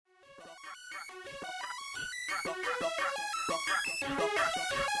Welcome,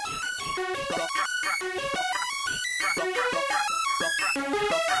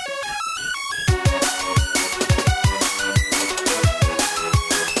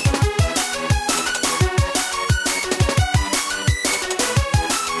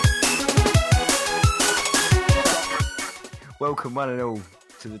 one and all,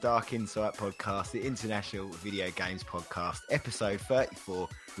 to the Dark Insight podcast, the International Video Games Podcast, episode 34,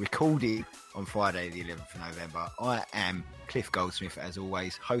 recorded on Friday, the 11th of November. I am Cliff Goldsmith, as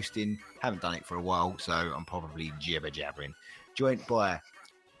always, hosting. Haven't done it for a while, so I'm probably jibber-jabbering. Joined by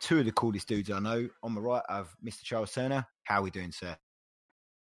two of the coolest dudes I know. On my right, I have Mr. Charles Turner. How are we doing, sir?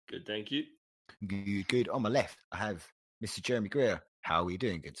 Good, thank you. Good. On my left, I have Mr. Jeremy Greer. How are you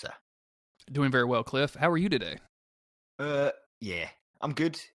doing, good sir? Doing very well, Cliff. How are you today? Yeah, I'm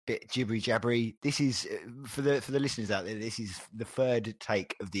good. Bit jibbery jabbery. This is for the listeners out there. This is the third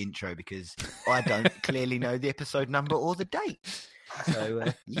take of the intro because I don't clearly know the episode number or the date. So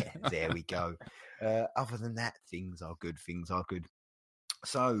yeah, there we go. Other than that, things are good.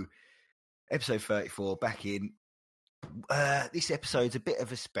 So, episode 34 back in. This episode's a bit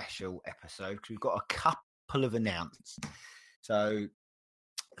of a special episode because we've got a couple of announcements. So,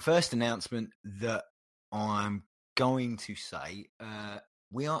 first announcement that I'm going to say,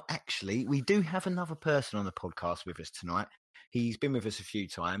 we do have another person on the podcast with us tonight. He's been with us a few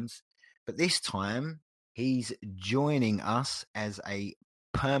times, but this time he's joining us as a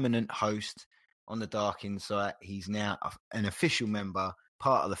permanent host on the Dark Insight. He's now an official member,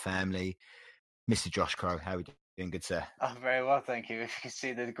 part of the family. Mr. Josh Crow, how are we doing, good sir? I'm very well, thank you. If you can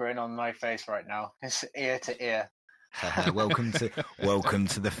see the grin on my face right now, it's ear to ear. Welcome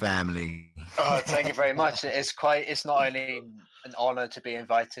to the family. Oh, thank you very much. It's not only an honor to be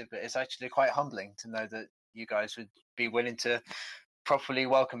invited, but it's actually quite humbling to know that you guys would be willing to properly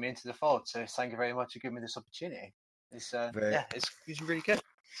welcome me into the fold. So thank you very much for giving me this opportunity. It's really good.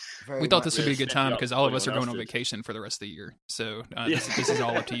 We thought this would be a good time because all of us are going on vacation for the rest of the year. So this is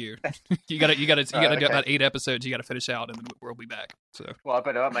all up to you. You got to do about 8 episodes. You got to finish out, and then we'll be back. So well, I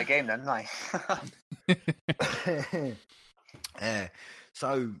better up my game then, nice.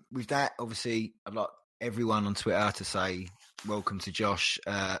 So with that, obviously, I'd like everyone on Twitter to say welcome to Josh.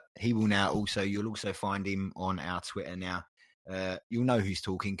 You'll also find him on our Twitter now. You'll know who's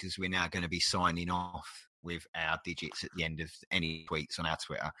talking because we're now going to be signing off with our digits at the end of any tweets on our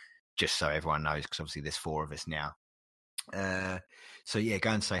Twitter, just so everyone knows, because obviously there's 4 of us now. So yeah, go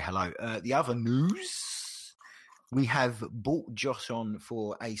and say hello. The other news, we have brought Josh on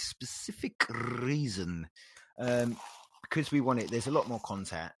for a specific reason. Because we wanted, there's a lot more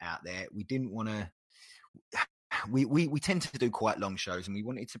content out there. We didn't want to, we tend to do quite long shows, and we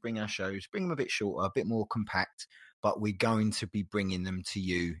wanted to bring them a bit shorter, a bit more compact, but we're going to be bringing them to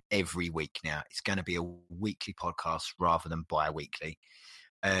you every week now. It's going to be a weekly podcast rather than bi-weekly.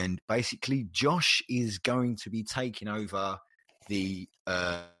 And basically, Josh is going to be taking over the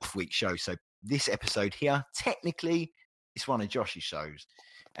off-week show. So this episode here, technically, it's one of Josh's shows.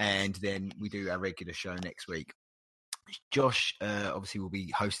 And then we do our regular show next week. Josh obviously will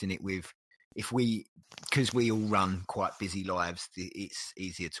be hosting it with, because we all run quite busy lives, it's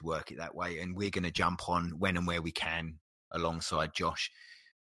easier to work it that way, and we're going to jump on when and where we can alongside Josh,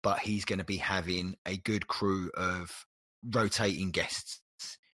 but he's going to be having a good crew of rotating guests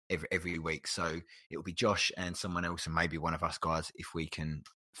every week, so it'll be Josh and someone else and maybe one of us guys if we can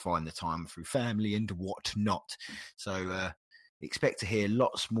find the time through family and whatnot. So expect to hear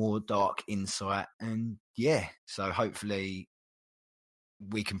lots more Dark Insight, and yeah, so hopefully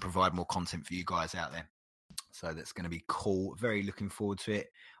we can provide more content for you guys out there. So that's going to be cool. Very looking forward to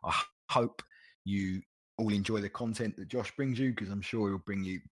it. I hope you all enjoy the content that Josh brings you, because I'm sure he'll bring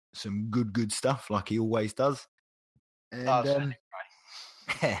you some good stuff like he always does. And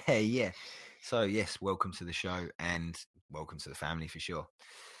yeah. So yes, welcome to the show and welcome to the family for sure.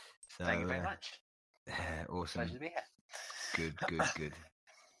 So, thank you very much. Awesome. Pleasure to be here. Good.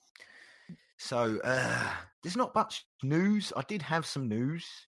 So there's not much news. I did have some news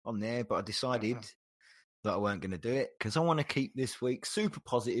on there, but I decided that I weren't going to do it because I want to keep this week super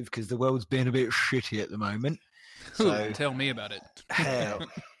positive because the world's been a bit shitty at the moment. So tell me about it.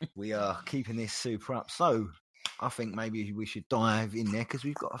 We are keeping this super up. So I think maybe we should dive in there because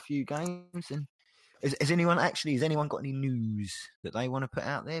we've got a few games. And has anyone got any news that they want to put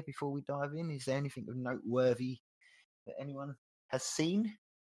out there before we dive in? Is there anything of noteworthy that anyone has seen?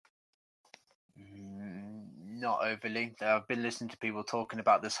 Not overly. I've been listening to people talking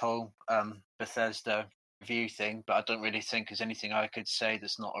about this whole Bethesda review thing, but I don't really think there's anything I could say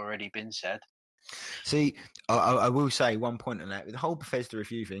that's not already been said. See, I will say one point on that. With the whole Bethesda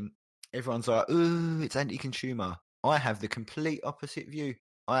review thing, everyone's like, ooh, it's anti-consumer. I have the complete opposite view.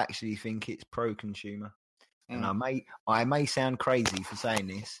 I actually think it's pro-consumer. And I may sound crazy for saying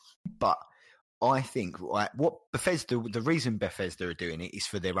this, but I think what Bethesda, the reason Bethesda are doing it is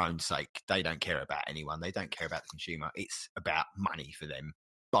for their own sake. They don't care about anyone. They don't care about the consumer. It's about money for them.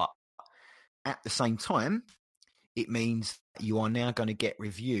 But at the same time, it means you are now going to get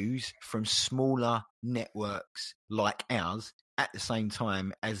reviews from smaller networks like ours at the same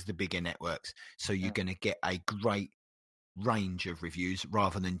time as the bigger networks. So you're going to get a great range of reviews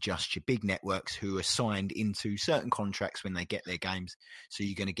rather than just your big networks who are signed into certain contracts when they get their games. So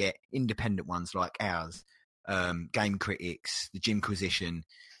you're going to get independent ones like ours, Game Critics, the Jimquisition.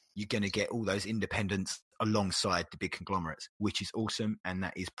 You're going to get all those independents alongside the big conglomerates, which is awesome. And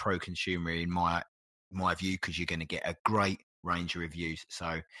that is pro-consumer in my view, because you're going to get a great range of reviews.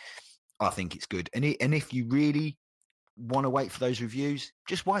 So I think it's good. And if you really want to wait for those reviews,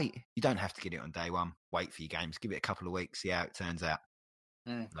 just wait. You don't have to get it on day one. Wait for your games. Give it a couple of weeks. See how it turns out.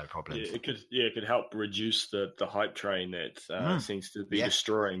 No problem. Yeah, it could help reduce the hype train that seems to be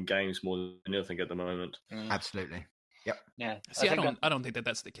destroying games more than anything at the moment. Absolutely. Yep. Yeah. See, I don't think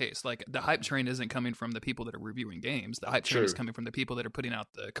that's the case. Like, the hype train isn't coming from the people that are reviewing games. The hype train is coming from the people that are putting out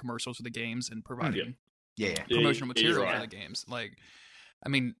the commercials for the games and providing promotional material for the games. Like, I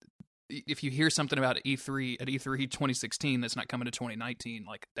mean, if you hear something about E3 at E3 2016 that's not coming to 2019,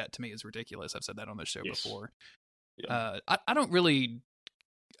 like, that to me is ridiculous. I've said that on the show before. Yeah.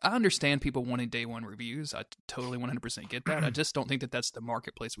 I understand people wanting day one reviews. I totally 100% get that. I just don't think that that's the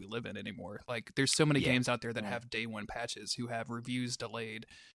marketplace we live in anymore. Like, there's so many games out there that have day one patches who have reviews delayed.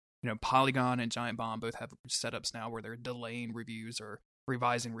 You know, Polygon and Giant Bomb both have setups now where they're delaying reviews or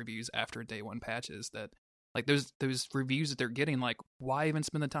revising reviews after day one patches. That, like, those reviews that they're getting, like, why even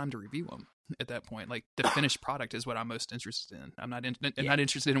spend the time to review them at that point? Like, the finished product is what I'm most interested in. I'm not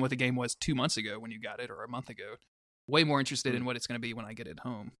interested in what the game was 2 months ago when you got it, or a month ago. Way more interested in what it's going to be when I get it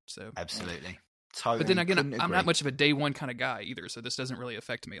home. So absolutely. Totally. But then again, I'm not much of a day one kind of guy either, so this doesn't really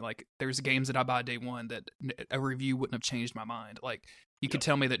affect me. Like, there's games that I buy day one that a review wouldn't have changed my mind. Like, you could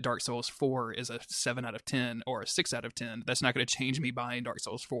tell me that Dark Souls 4 is a 7 out of 10 or a 6 out of 10. That's not going to change me buying Dark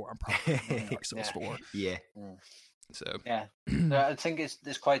Souls 4. I'm probably buying Dark Souls 4. Yeah. So I think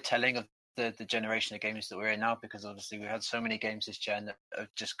it's quite telling of the generation of games that we're in now, because obviously we had so many games this gen that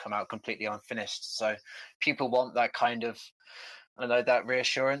have just come out completely unfinished. So people want that kind of, I don't know, that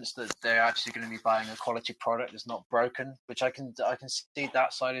reassurance that they're actually going to be buying a quality product that's not broken, which I can see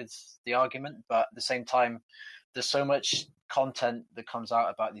that side of the argument. But at the same time, there's so much content that comes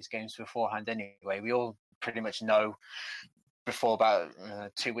out about these games beforehand anyway. We all pretty much know before about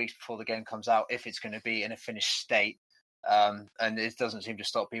 2 weeks before the game comes out if it's going to be in a finished state. And it doesn't seem to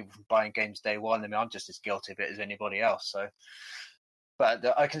stop people from buying games day one. I mean, I'm just as guilty of it as anybody else. So, but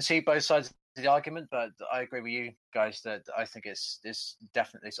I can see both sides of the argument. But I agree with you guys that I think it's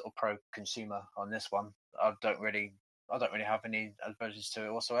definitely sort of pro-consumer on this one. I don't really have any aversions to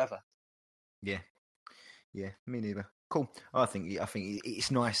it whatsoever. Yeah, me neither. Cool. I think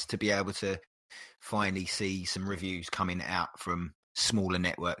it's nice to be able to finally see some reviews coming out from smaller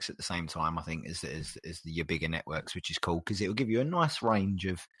networks at the same time, I think, as your bigger networks, which is cool because it will give you a nice range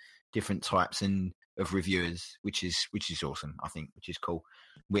of different types of reviewers, which is awesome, I think, which is cool.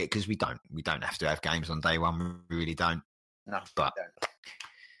 Because we don't have to have games on day one, we really don't. No, but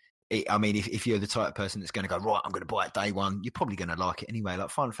I mean, if you're the type of person that's going to go, right, I'm going to buy it day one, you're probably going to like it anyway. Like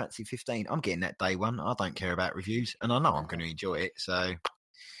Final Fantasy 15, I'm getting that day one. I don't care about reviews, and I know I'm going to enjoy it. So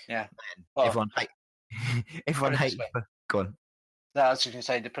yeah, man, well, everyone hates. Go on. No, I was just going to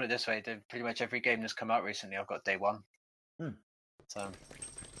say, to put it this way, pretty much every game that's come out recently, I've got day one. So,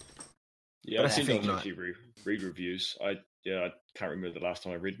 yeah, I've seen actually read reviews. I can't remember the last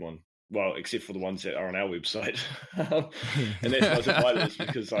time I read one. Well, except for the ones that are on our website, and that's why I supply this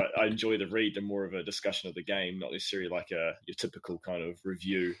because I enjoy the read. They're more of a discussion of the game, not necessarily like your typical kind of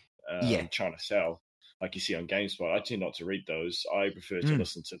review trying to sell. Like you see on GameSpot, I tend not to read those. I prefer to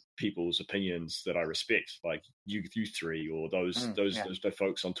listen to people's opinions that I respect, like you three, or those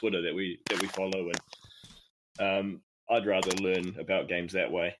folks on Twitter that we follow, and I'd rather learn about games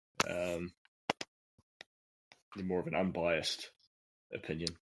that way. More of an unbiased opinion.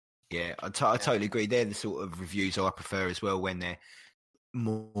 Yeah, I totally agree. They're the sort of reviews I prefer as well, when they're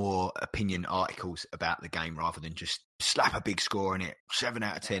more opinion articles about the game rather than just slap a big score on it, 7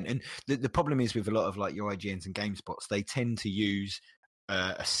 out of 10. And the problem is with a lot of like your IGNs and GameSpots, they tend to use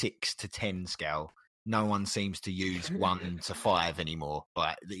a 6 to 10 scale. No one seems to use 1 to 5 anymore.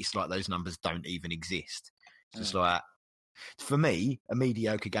 Like, it's like those numbers don't even exist. It's just like, for me, a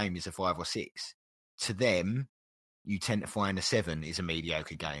mediocre game is a 5 or 6. To them, you tend to find a 7 is a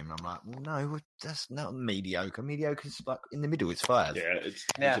mediocre game. I'm like, well, no, that's not mediocre. Mediocre's like in the middle. It's 5. Yeah, it's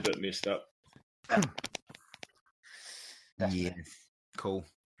a bit messed up. Yeah, cool.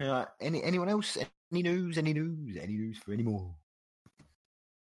 Anyone else? Any news for any more?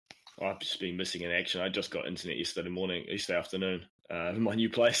 I've just been missing in action. I just got internet yesterday afternoon. My new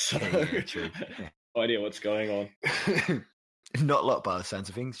place. So True. No idea what's going on. Not a lot by the sounds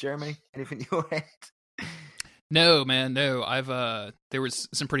of things, Jeremy. Anything in your head? No, man, no. I've there was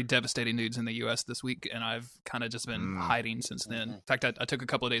some pretty devastating news in the U.S. this week, and I've kind of just been hiding since then. In fact, I took a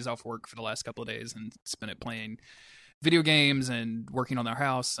couple of days off work for the last couple of days and spent it playing video games and working on their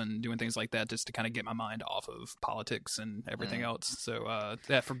house and doing things like that just to kind of get my mind off of politics and everything else. So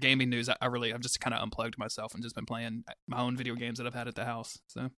that for gaming news, I've just kind of unplugged myself and just been playing my own video games that I've had at the house.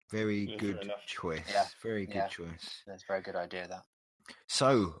 So very good choice. Yeah. Very good choice. That's a very good idea, that.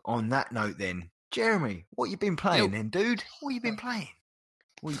 So on that note then, Jeremy, what you been playing then, dude? What you been playing?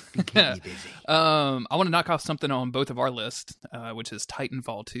 What you been keeping you busy? I want to knock off something on both of our lists, which is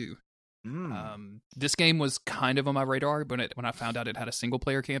Titanfall 2. This game was kind of on my radar when I found out it had a single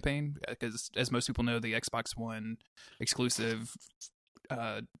player campaign, because as most people know, the Xbox One exclusive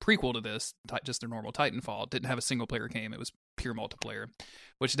prequel to this, just a normal Titanfall, didn't have a single player game. It was pure multiplayer,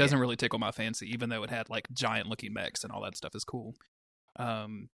 which doesn't really tickle my fancy, even though it had like giant looking mechs and all that stuff is cool.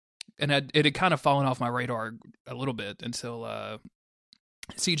 And it had kind of fallen off my radar a little bit until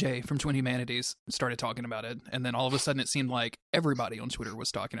CJ from Twin Humanities started talking about it, and then all of a sudden it seemed like everybody on Twitter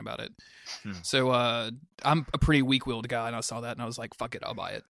was talking about it. So I'm a pretty weak-willed guy, and I saw that and I was like, fuck it, I'll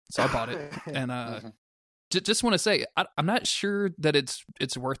buy it. So I bought it. And just want to say, I'm not sure that it's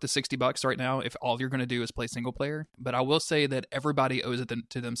worth the $60 right now if all you're going to do is play single player, but I will say that everybody owes it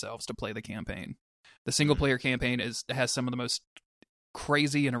to themselves to play the campaign. The single player campaign has some of the most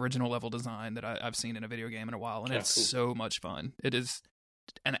crazy and original level design that I've seen in a video game in a while, and it's so much fun. It is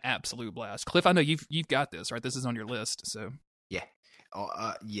an absolute blast. Cliff, I know you've got this, right? This is on your list, so yeah,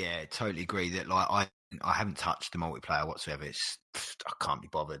 yeah, totally agree. That like I haven't touched the multiplayer whatsoever. I can't be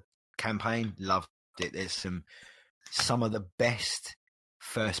bothered. Campaign, loved it. There's some of the best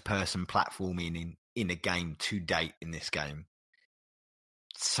first person platforming in a game to date in this game.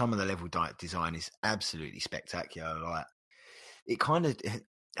 Some of the level design is absolutely spectacular. Like it kind of,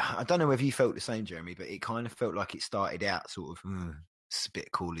 I don't know whether you felt the same, Jeremy, but it kind of felt like it started out sort of. It's a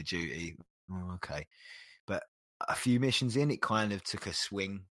bit Call of Duty. Oh, okay. But a few missions in, it kind of took a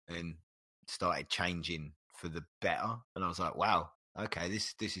swing and started changing for the better. And I was like, wow, okay,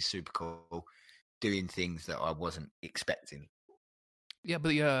 this is super cool. Doing things that I wasn't expecting. Yeah,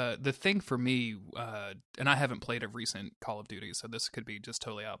 but the thing for me, and I haven't played a recent Call of Duty, so this could be just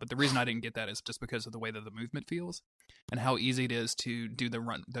totally out. But the reason I didn't get that is just because of the way that the movement feels, and how easy it is to do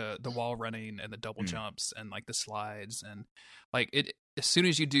the wall running and the double jumps and like the slides, and like it. As soon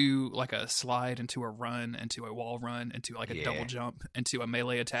as you do like a slide into a run, into a wall run, into like a double jump, into a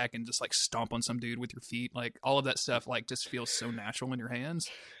melee attack, and just like stomp on some dude with your feet, like all of that stuff, like just feels so natural in your hands.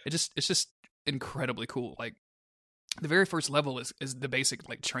 It's just incredibly cool. Like. The very first level is the basic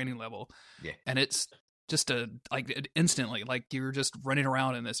like training level, and it's just instantly like you're just running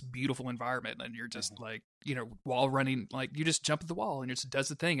around in this beautiful environment, and you're just like wall running, like you just jump at the wall and it just does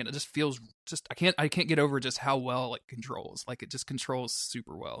the thing, and it just feels I can't get over just how well it controls. Like it just controls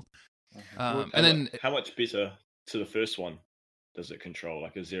super well. And then how much better to the first one does it control?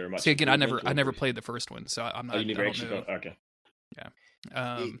 Like is there a much? See again, I never played the first one, so I'm not. Oh, you never actually got okay.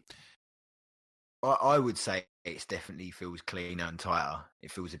 Yeah. I would say it definitely feels cleaner and tighter. It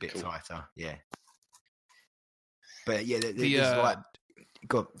feels a bit tighter, yeah. But yeah, there's like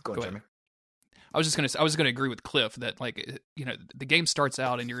go on, Jeremy. I was gonna agree with Cliff that like the game starts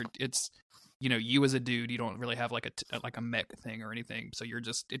out and you as a dude, you don't really have like a mech thing or anything, so you're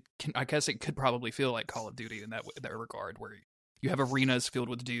just I guess it could probably feel like Call of Duty in that regard, where you have arenas filled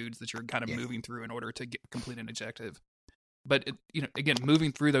with dudes that you're kind of moving through in order to complete an objective. But again,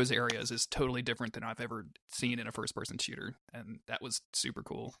 moving through those areas is totally different than I've ever seen in a first-person shooter, and that was super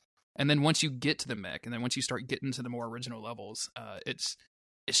cool. And then once you get to the mech, and then once you start getting to the more original levels, it's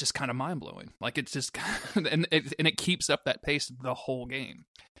just kind of mind-blowing. Like it's just, and it keeps up that pace the whole game.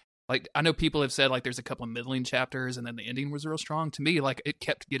 Like I know people have said like there's a couple of middling chapters, and then the ending was real strong. To me, like it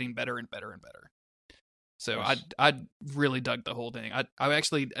kept getting better and better and better. So I really dug the whole thing. I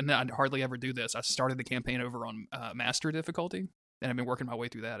actually, and I'd hardly ever do this, I started the campaign over on master difficulty, and I've been working my way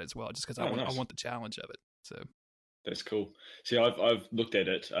through that as well, just because I want the challenge of it. So that's cool. See, I've looked at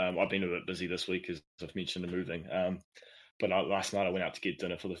it. I've been a bit busy this week, as I've mentioned, the moving. But last night I went out to get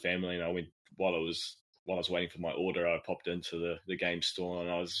dinner for the family, and I went while I was waiting for my order. I popped into the game store,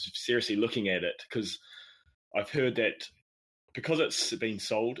 and I was seriously looking at it because I've heard that because it's been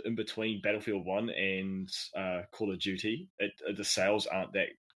sold in between Battlefield 1 and Call of Duty, the sales aren't that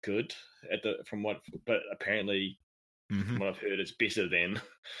good but apparently from what I've heard, it's better than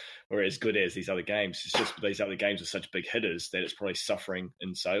or as good as these other games. It's just these other games are such big hitters that it's probably suffering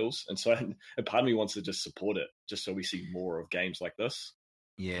in sales. And so a part of me wants to just support it, just so we see more of games like this.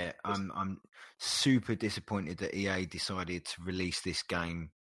 Yeah, I'm super disappointed that EA decided to release this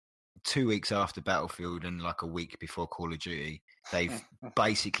game 2 weeks after Battlefield and like a week before Call of Duty. They've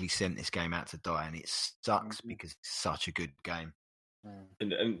basically sent this game out to die, and it sucks because it's such a good game.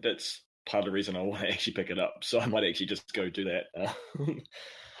 And that's part of the reason I want to actually pick it up. So I might actually just go do that.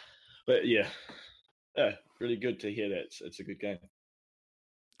 But yeah, really good to hear that it's a good game.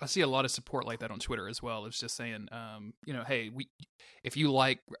 I see a lot of support like that on Twitter as well. It's just saying, hey, if you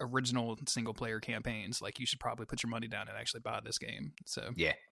like original single player campaigns, like you should probably put your money down and actually buy this game. So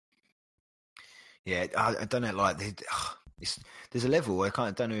yeah, I don't know. Like, there's a level. I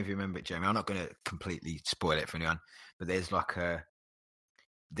don't know if you remember it, Jeremy. I'm not going to completely spoil it for anyone, but there's like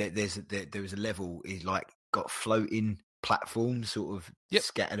there was a level is like got floating platforms sort of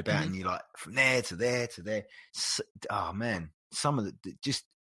scattered about, and you're like from there to there to there. So, oh man, some of the just.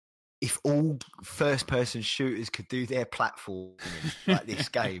 If all first-person shooters could do their platforming like this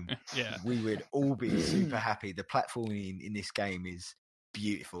game, we would all be super happy. The platforming in this game is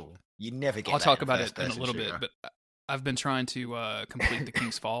beautiful. You never get. I'll talk about it in a little bit, but I've been trying to complete the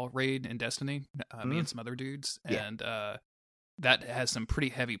King's Fall raid in Destiny, me and some other dudes, and that has some pretty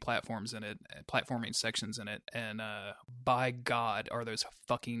heavy platforms in it, platforming sections in it, and by God, are those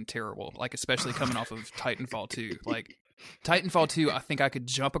fucking terrible! Like, especially coming off of Titanfall 2, like. Titanfall 2, I think I could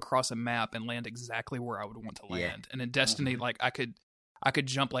jump across a map and land exactly where I would want to land. And in Destiny, like I could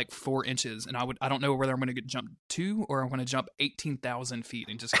jump like 4 inches, and I don't know whether I'm going to jump 2 or I'm going to jump 18,000 feet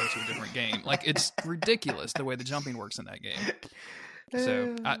and just go to a different game. Like, it's ridiculous the way the jumping works in that game.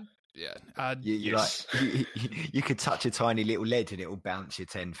 So you could touch a tiny little ledge and it will bounce you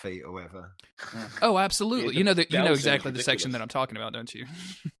 10 feet or whatever. Oh, absolutely. You know exactly the section that I'm talking about, don't you?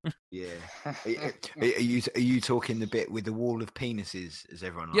 Yeah. Are you talking the bit with the wall of penises, as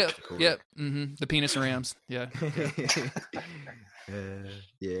everyone likes to call it? Mm-hmm. The penis rams. Yeah.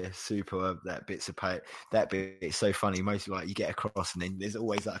 Superb. That bit's that bit is so funny. Mostly like you get across and then there's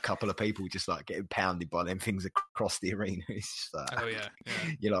always like a couple of people just like getting pounded by them things across the arena. It's just like, oh yeah.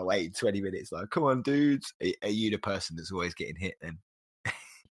 You're like waiting 20 minutes like, come on dudes. Are you the person that's always getting hit then?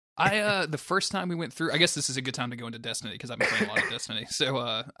 The first time we went through, I guess this is a good time to go into Destiny because I've been playing a lot of Destiny.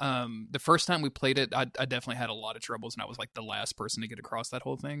 So the first time we played it, I definitely had a lot of troubles, and I was like the last person to get across that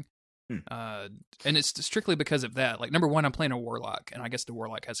whole thing. And it's strictly because of that. Like, number one, I'm playing a Warlock, and I guess the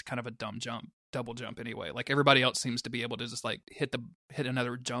Warlock has kind of a double jump anyway. Like, everybody else seems to be able to just like hit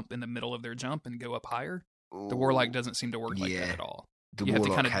another jump in the middle of their jump and go up higher. The Warlock doesn't seem to work like that at all. You have to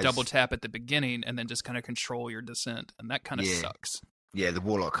kind of double tap at the beginning and then just kind of control your descent, and that kind of sucks. Yeah, the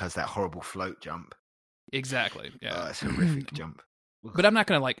Warlock has that horrible float jump. Exactly. Yeah, it's a horrific jump. But I'm not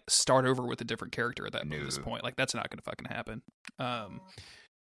going to like start over with a different character at this point. Like, that's not going to fucking happen.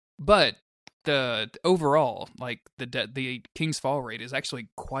 But the overall, like the King's Fall raid is actually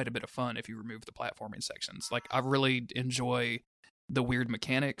quite a bit of fun if you remove the platforming sections. Like, I really enjoy the weird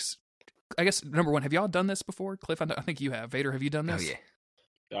mechanics. I guess, number one, have y'all done this before? Cliff, I think you have. Vader, have you done this? Oh,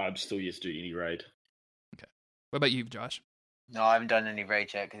 yeah. I'm still yet to do any raid. Okay. What about you, Josh? No, I haven't done any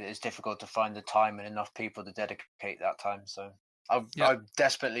raid yet because it's difficult to find the time and enough people to dedicate that time. So I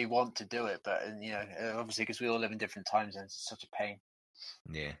desperately want to do it, but obviously because we all live in different time zones, it's such a pain.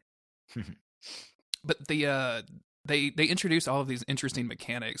 Yeah. But they introduce all of these interesting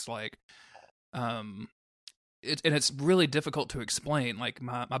mechanics, like and it's really difficult to explain. Like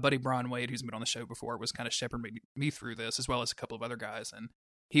my buddy Brian Wade, who's been on the show before, was kind of shepherding me through this, as well as a couple of other guys, and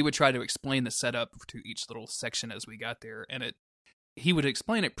he would try to explain the setup to each little section as we got there, and he would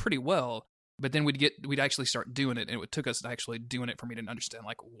explain it pretty well, but then we'd actually start doing it, and it took us actually doing it for me to understand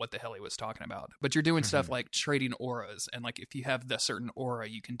like what the hell he was talking about. But you're doing stuff like trading auras, and like if you have the certain aura,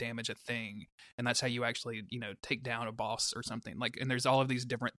 you can damage a thing, and that's how you actually take down a boss or something. Like, and there's all of these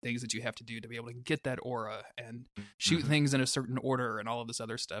different things that you have to do to be able to get that aura and shoot things in a certain order and all of this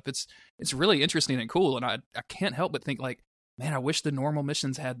other stuff. It's really interesting and cool, and I can't help but think like, man, I wish the normal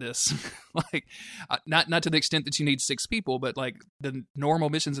missions had this. Like, not to the extent that you need 6 people, but like the normal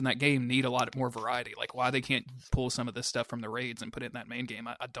missions in that game need a lot more variety. Like, why they can't pull some of this stuff from the raids and put it in that main game,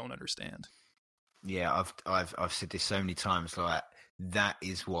 I don't understand. Yeah, I've said this so many times. Like, that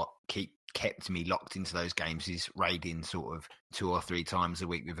is what kept me locked into those games, is raiding sort of 2 or 3 times a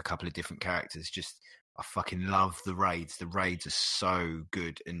week with a couple of different characters. Just, I fucking love the raids. The raids are so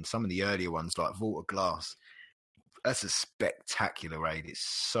good, and some of the earlier ones like Vault of Glass. that's a spectacular raid. It's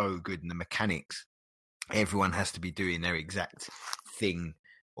so good, and the mechanics. Everyone has to be doing their exact thing,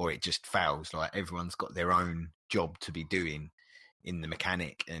 or it just fails. Like everyone's got their own job to be doing in the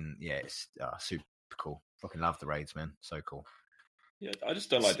mechanic, and yeah, it's super cool. Fucking love the raids, man. So cool. Yeah, I just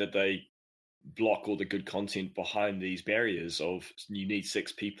don't like that they block all the good content behind these barriers of you need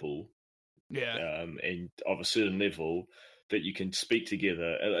 6 people, and of a certain level that you can speak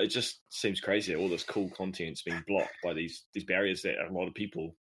together. It just seems crazy. All this cool content's being blocked by these barriers that a lot of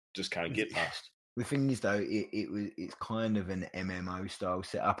people just can't get past. The thing is, though, it's kind of an MMO style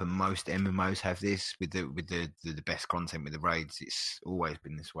setup, and most MMOs have this with the best content with the raids. It's always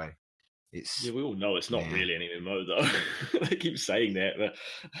been this way. We all know it's not really an MMO, though. They keep saying that,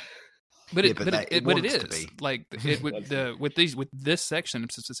 but it is like with this section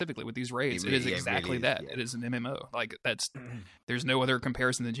specifically with these raids, it is exactly really that. It is an MMO. Like there's no other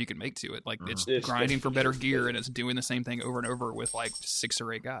comparison that you can make to it. Like it's grinding for better gear, and it's doing the same thing over and over with like 6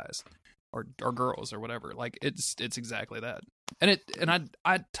 or 8 guys. Or girls or whatever. Like it's exactly that. And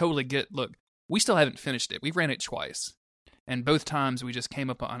I totally get. Look, we still haven't finished it. We ran it twice, and both times we just came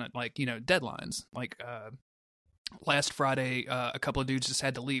up on it like deadlines. Like last Friday, a couple of dudes just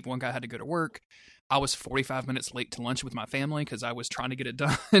had to leave. One guy had to go to work. I was 45 minutes late to lunch with my family because I was trying to get it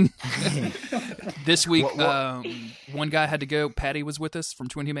done. This week, one guy had to go. Patty was with us from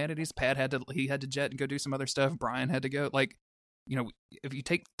Twin Humanities. Pat had to jet and go do some other stuff. Brian had to go. Like. If you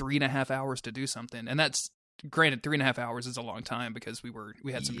take 3.5 hours to do something, and that's granted, 3.5 hours is a long time because we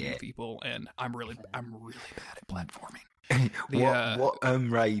had some new people, and I'm really bad at platforming. What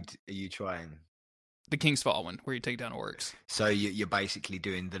raid are you trying? The King's Fall one, where you take down orcs. So you're basically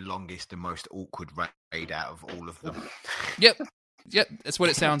doing the longest and most awkward raid out of all of them. Yep, that's what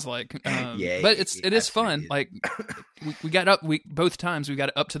it sounds like. But it is fun. Like we got up. Both times we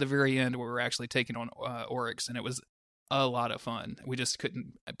got up to the very end where we were actually taking on orcs, and it was a lot of fun. We just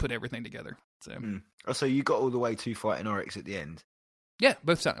couldn't put everything together. So you got all the way to fighting Oryx at the end? Yeah,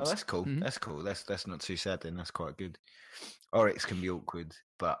 both times. Oh, that's cool. Mm-hmm. That's cool. That's not too sad then. That's quite good. Oryx can be awkward,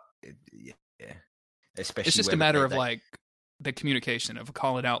 but especially it's just a matter of like the communication of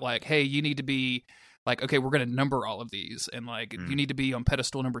calling out like, hey, you need to be like, okay, we're going to number all of these, and like you need to be on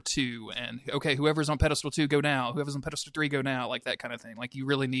pedestal number 2, and okay, whoever's on pedestal 2 go now, whoever's on pedestal 3 go now, like that kind of thing. Like you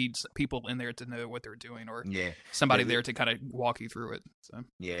really need people in there to know what they're doing, or somebody there to kind of walk you through it. So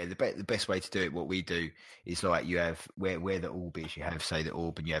the best way to do it, what we do is like you have where the orb is, you have say the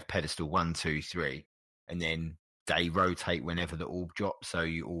orb, and you have pedestal 1, 2, 3, and then they rotate whenever the orb drops, so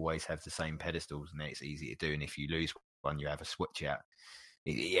you always have the same pedestals, and then it's easy to do. And if you lose one, you have a switch out.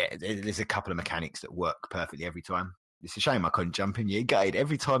 There's a couple of mechanics that work perfectly every time. It's a shame I couldn't jump in your gate.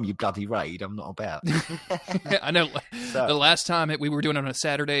 Every time you bloody raid, I'm not about. I know. So, the last time we were doing it on a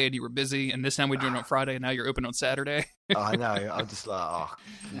Saturday and you were busy, and this time we're doing it on Friday and now you're open on Saturday. I know. I'm just like,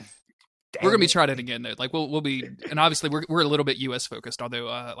 we're gonna be trying it again though. Like we'll be, and obviously we're a little bit US focused. Although,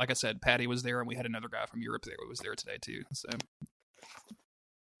 like I said, Patty was there, and we had another guy from Europe there who was there today too. So.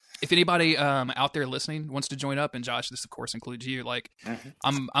 If anybody out there listening wants to join up, and Josh, this of course includes you, like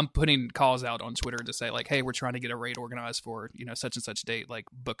I'm putting calls out on Twitter to say like, hey, we're trying to get a raid organized for such and such date. Like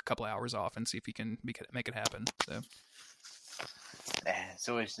book a couple of hours off and see if you can make it happen. So it's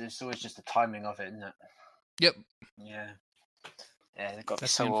always just the timing of it, isn't it? Yep. Yeah, they've got to be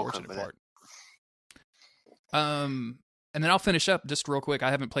so awkward with it. And then I'll finish up just real quick. I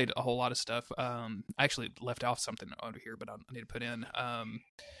haven't played a whole lot of stuff. I actually left off something over here, but I need to put in.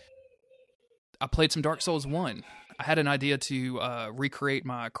 I played some Dark Souls 1. I had an idea to recreate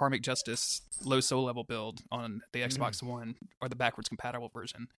my Karmic Justice low soul level build on the Xbox One, or the backwards compatible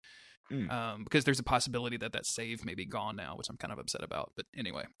version. Because there's a possibility that save may be gone now, which I'm kind of upset about. But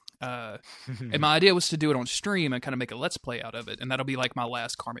anyway, and my idea was to do it on stream and kind of make a let's play out of it. And that'll be like my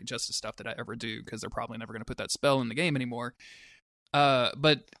last Karmic Justice stuff that I ever do, because they're probably never going to put that spell in the game anymore.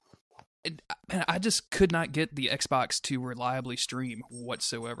 But I just could not get the Xbox to reliably stream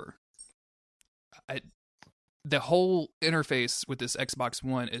whatsoever. The whole interface with this Xbox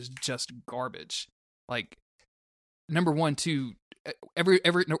One is just garbage. Like, number one, every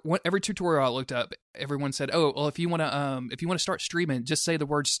tutorial I looked up, everyone said, "Oh, well, if you want to start streaming, just say the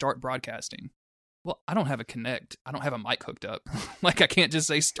word start broadcasting." Well, I don't have a Kinect. I don't have a mic hooked up. Like, I can't just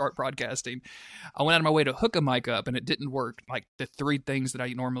say start broadcasting. I went out of my way to hook a mic up, and it didn't work. Like, the 3 things that I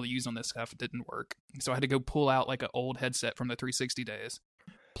normally use on this stuff didn't work. So I had to go pull out like an old headset from the 360 days,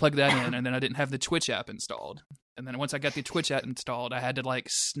 plug that in, and then I didn't have the Twitch app installed. And then once I got the Twitch app installed, I had to like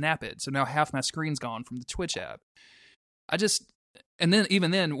snap it. So now half my screen's gone from the Twitch app. And then even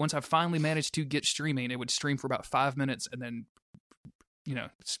then, once I finally managed to get streaming, it would stream for about 5 minutes and then,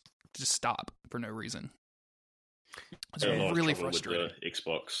 just stop for no reason. It's really frustrating. With the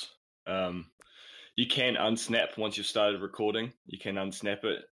Xbox. You can unsnap once you've started recording. You can unsnap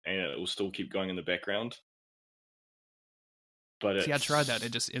it, and it will still keep going in the background. But see, I tried that;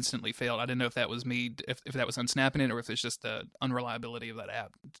 it just instantly failed. I didn't know if that was me, if that was unsnapping it, or if it's just the unreliability of that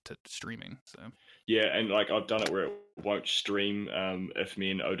app to streaming. So yeah, and like I've done it where it won't stream if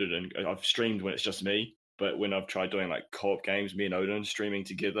me and Odin, and I've streamed when it's just me. But when I've tried doing like co-op games, me and Odin streaming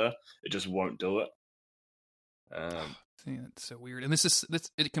together, it just won't do it. See, that's so weird. And this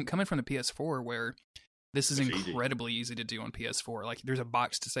coming from the PS4, where this is incredibly easy to do on PS4. Like, there's a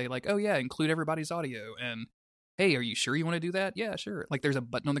box to say, like, oh yeah, include everybody's audio, and hey, are you sure you want to do that? Yeah, sure. Like, there's a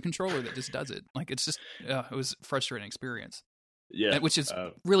button on the controller that just does it. Like, it's just, it was a frustrating experience. Yeah, which is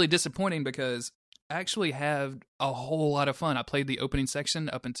really disappointing because I actually had a whole lot of fun. I played the opening section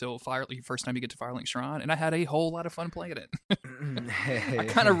up until first time you get to Firelink Shrine, and I had a whole lot of fun playing it. I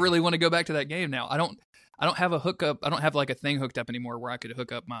kind of really want to go back to that game now. I don't have a hookup. I don't have like a thing hooked up anymore where I could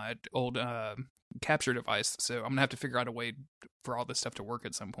hook up my old capture device. So I'm gonna have to figure out a way for all this stuff to work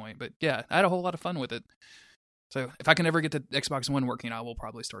at some point. But yeah, I had a whole lot of fun with it. So if I can ever get the Xbox One working, I will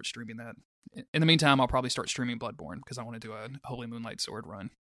probably start streaming that. In the meantime, I'll probably start streaming Bloodborne because I want to do a Holy Moonlight Sword run.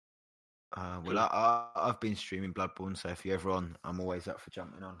 Well, I've been streaming Bloodborne, so if you're ever on, I'm always up for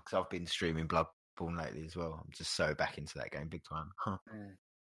jumping on because I've been streaming Bloodborne lately as well. I'm just so back into that game big time. Huh.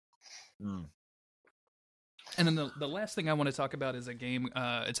 And then the last thing I want to talk about is a game.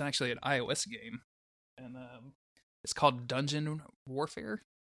 It's actually an iOS game, and it's called Dungeon Warfare,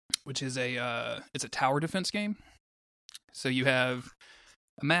 which is it's a tower defense game. So you have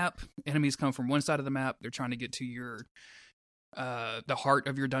a map. Enemies come from one side of the map. They're trying to get to your the heart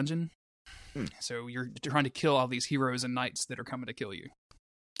of your dungeon. So you're trying to kill all these heroes and knights that are coming to kill you.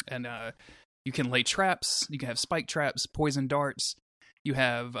 And you can lay traps. You can have spike traps, poison darts. You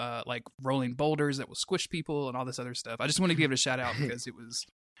have like rolling boulders that will squish people and all this other stuff. I just want to give it a shout out because it was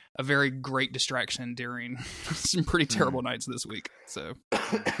a very great distraction during some pretty terrible nights this week. So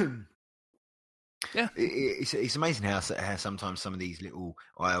yeah, it's amazing how sometimes some of these little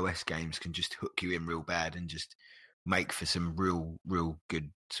iOS games can just hook you in real bad and just make for some real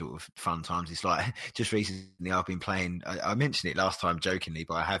good sort of fun times. It's like just recently I've been playing. I mentioned it last time jokingly,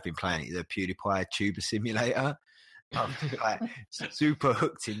 but I have been playing the PewDiePie Tuber Simulator. I'm like super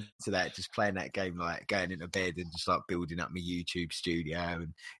hooked into that, just playing that game, like going into bed and just like building up my YouTube studio.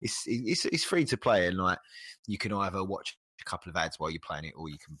 And it's free to play, and like you can either watch a couple of ads while you're playing it, or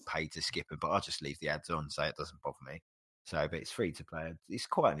you can pay to skip it. But I just leave the ads on, so it doesn't bother me. So, but it's free to play. It's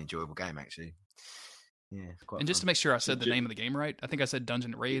quite an enjoyable game, actually. Yeah, it's quite. And just to make sure I said the name of the game right, I think I said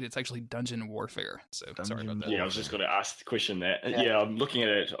Dungeon Raid. It's actually Dungeon Warfare. So sorry about that. Yeah, I was just going to ask the question there. Yeah, I'm looking at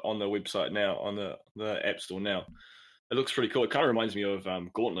it on the website now, on the App Store now. It looks pretty cool. It kind of reminds me of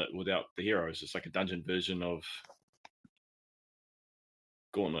Gauntlet without the heroes. It's like a dungeon version of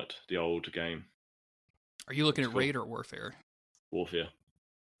Gauntlet, the old game. Are you looking at Raid or Warfare? Warfare.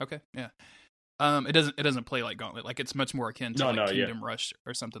 Okay, yeah. It doesn't play like Gauntlet. Like it's much more akin to Kingdom Rush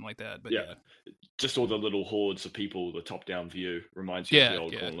or something like that. But yeah, just all the little hordes of people. The top-down view reminds you of the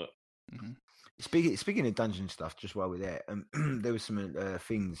old Gauntlet. Mm-hmm. Speaking of dungeon stuff, just while we're there, there was some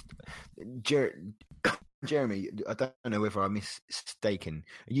things. Jeremy, I don't know whether I'm mistaken.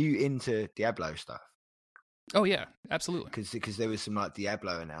 Are you into Diablo stuff? Oh yeah, absolutely. Because there was some like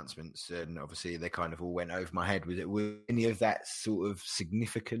Diablo announcements, and obviously they kind of all went over my head. Was any of that sort of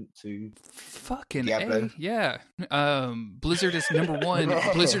significant to fucking Diablo? Yeah. Blizzard is number one.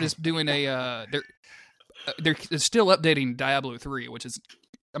 Blizzard is doing a. They're still updating Diablo 3, which is.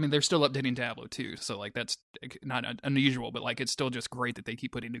 I mean, they're still updating Diablo 2, so like that's not unusual, but like it's still just great that they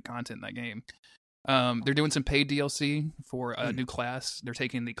keep putting new content in that game. They're doing some paid DLC for a new class. They're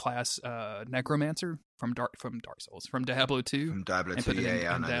taking the class Necromancer from Dark Souls, from Diablo 2. From Diablo 2,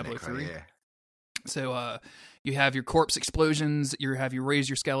 in Diablo 3. Yeah. So you have your corpse explosions, you raise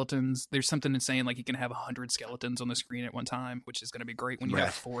your skeletons. There's something insane, like you can have 100 skeletons on the screen at one time, which is going to be great when you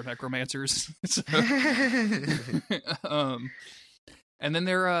have 4 Necromancers. So, and then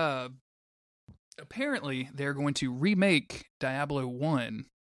they're apparently they're going to remake Diablo 1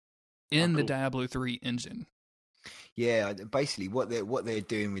 in the Diablo 3 engine. Yeah, basically what they're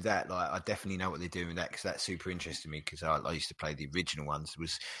doing with that, like I definitely know what they're doing with that because that's super interesting to me because I used to play the original ones.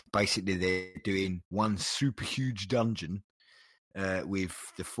 Was basically they're doing one super huge dungeon with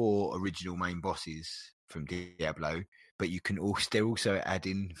the 4 original main bosses from Diablo, but they're also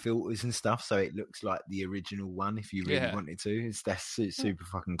adding filters and stuff, so it looks like the original one if you really wanted to. That's super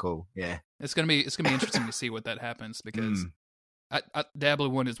fucking cool. Yeah, it's gonna be interesting to see what that happens because. Diablo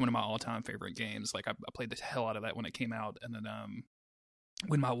 1 is one of my all-time favorite games. Like I played the hell out of that when it came out, and then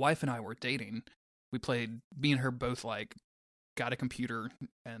when my wife and I were dating, we played. Me and her both like got a computer,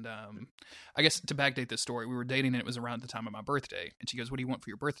 and I guess to backdate this story, we were dating, and it was around the time of my birthday. And she goes, "What do you want for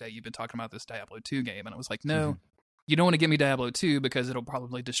your birthday? You've been talking about this Diablo 2 game." And I was like, "No, you don't want to give me Diablo 2 because it'll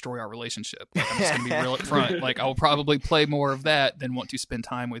probably destroy our relationship. Like, I'm just going to be real up front. Like, I'll probably play more of that than want to spend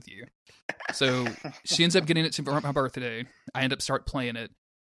time with you." So she ends up getting it for my birthday. I end up start playing it.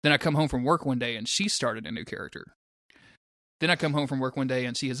 Then I come home from work one day, and she started a new character. Then I come home from work one day,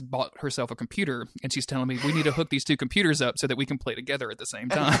 and she has bought herself a computer, and she's telling me we need to hook these two computers up so that we can play together at the same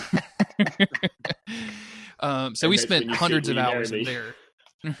time. So we spent hundreds of hours in there.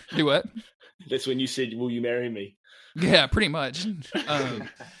 Do what? That's when you said, "Will you marry me?" Yeah, pretty much.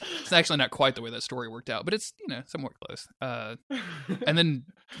 It's actually not quite the way that story worked out, but it's, somewhat close. And then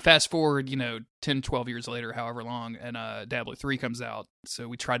fast forward, 10, 12 years later, however long, and Diablo 3 comes out. So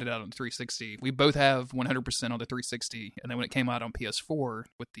we tried it out on 360. We both have 100% on the 360. And then when it came out on PS4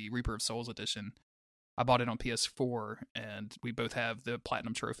 with the Reaper of Souls edition, I bought it on PS4, and we both have the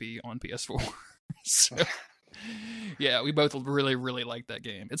Platinum Trophy on PS4. So... yeah, we both really, really like that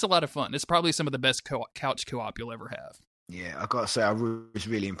game. It's a lot of fun. It's probably some of the best couch co-op you'll ever have. Yeah, I got to say, I was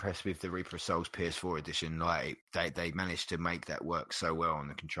really impressed with the Reaper of Souls PS4 edition. Like, they managed to make that work so well on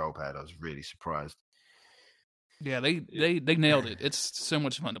the control pad. I was really surprised. Yeah, they nailed it. It's so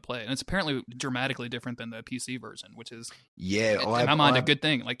much fun to play, and it's apparently dramatically different than the PC version, which is in my mind a good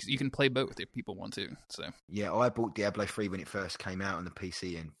thing. Like, you can play both if people want to. So yeah, I bought Diablo 3 when it first came out on the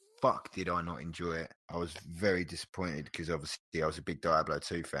PC, and fuck, did I not enjoy it. I was very disappointed because obviously I was a big Diablo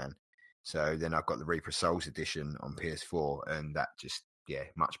 2 fan. So then I got the Reaper Souls edition on PS4, and that just,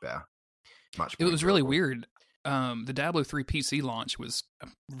 much better. It was really weird. The Diablo 3 PC launch was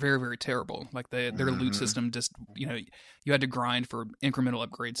very, very terrible. Like their loot system just, you had to grind for incremental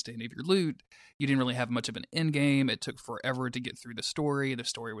upgrades to any of your loot. You didn't really have much of an end game. It took forever to get through the story. The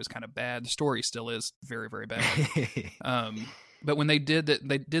story was kind of bad. The story still is very, very bad. But when they did that,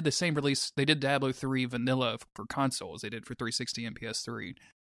 they did the same release. They did Diablo 3 vanilla for consoles. They did for 360 and PS3.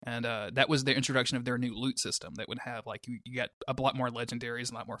 And that was their introduction of their new loot system that would have, like, you got a lot more legendaries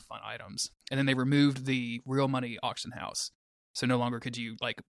and a lot more fun items. And then they removed the real money auction house. So no longer could you,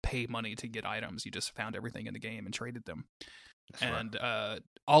 like, pay money to get items. You just found everything in the game and traded them. That's right.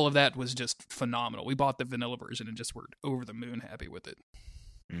 All of that was just phenomenal. We bought the vanilla version and just were over the moon happy with it.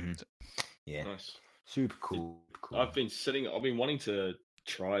 Mm-hmm. So, yeah. Nice. Super cool. I've been wanting to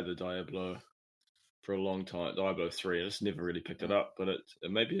try the Diablo for a long time. Diablo 3. I just never really picked it up, but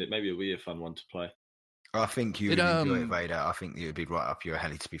maybe it'll be a fun one to play. I think you would enjoy it, Vader. I think it would be right up your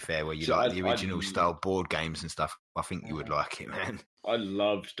alley, to be fair, where you like the original style board games and stuff. I think you would like it, man. I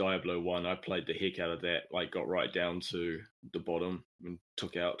loved Diablo 1. I played the heck out of that. Like, got right down to the bottom and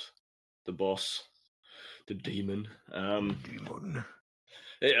took out the boss, the demon. Demon.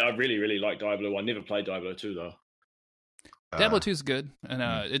 I really, really like Diablo 1. Never played Diablo 2 though. Diablo 2 is good, and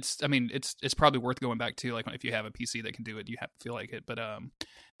it's probably worth going back to. Like, if you have a PC that can do it, you have to feel like it. But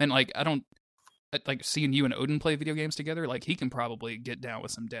and like seeing you and Odin play video games together. Like, he can probably get down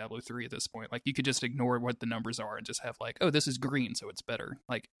with some Diablo 3 at this point. Like, you could just ignore what the numbers are and just have like, oh, this is green, so it's better.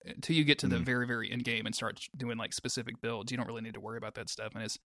 Like, until you get to the very, very end game and start doing like specific builds, you don't really need to worry about that stuff, and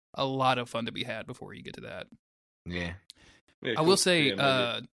it's a lot of fun to be had before you get to that. Yeah. Yeah, I will say,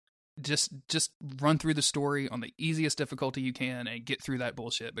 just run through the story on the easiest difficulty you can and get through that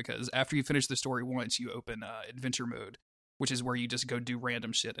bullshit, because after you finish the story once, you open adventure mode, which is where you just go do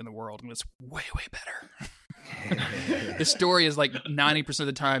random shit in the world, and it's way, way better. The story is like 90% of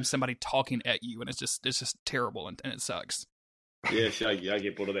the time somebody talking at you, and it's just terrible, and it sucks. Yeah, I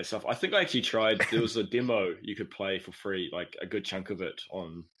get bored of that stuff. I think I actually tried. There was a demo you could play for free, like a good chunk of it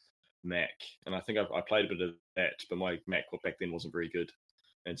on Mac, and I think I played a bit of that, but my Mac back then wasn't very good,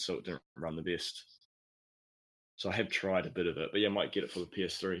 and so it didn't run the best. So I have tried a bit of it, but yeah, I might get it for the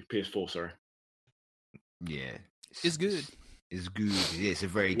PS4, sorry. Yeah, it's good. It's good. Yeah, it's a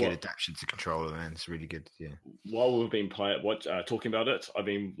very good adaptation to controller, man. It's really good. Yeah. While we've been talking about it, I've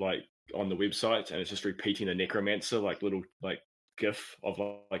been like on the website, and it's just repeating the Necromancer, like little like GIF of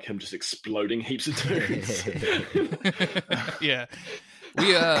like him just exploding heaps of dudes. Yeah.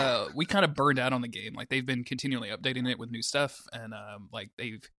 We kind of burned out on the game. Like, they've been continually updating it with new stuff, and like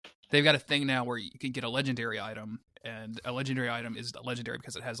they've got a thing now where you can get a legendary item, and a legendary item is legendary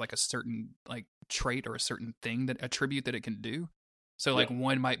because it has like a certain like trait or a certain thing, that attribute that it can do. So like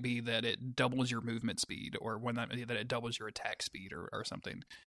one might be that it doubles your movement speed, or one might be that it doubles your attack speed or something.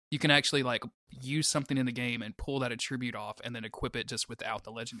 You can actually like use something in the game and pull that attribute off and then equip it just without the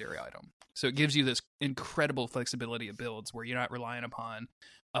legendary item. So it gives you this incredible flexibility of builds where you're not relying upon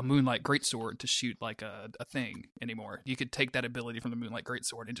a Moonlight Greatsword to shoot like a thing anymore. You could take that ability from the Moonlight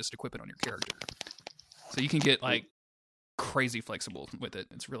Greatsword and just equip it on your character. So you can get like crazy flexible with it.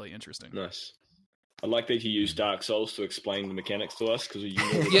 It's really interesting. Nice. I like that you use Dark Souls to explain the mechanics to us because you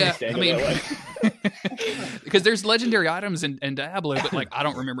understand it that way. Because there's legendary items in Diablo, but like I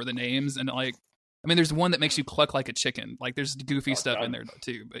don't remember the names, and like I mean, there's one that makes you cluck like a chicken. Like there's goofy stuff in there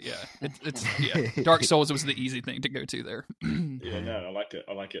too. But yeah, it's Dark Souls was the easy thing to go to there. Yeah, no,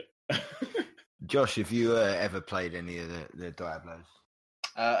 I like it. Josh, have you ever played any of the Diablos?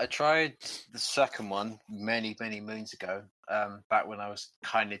 I tried the second one many moons ago, back when I was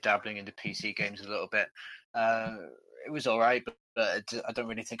kind of dabbling into PC games a little bit. It was all right, but I don't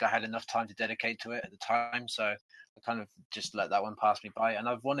really think I had enough time to dedicate to it at the time, so I kind of just let that one pass me by. And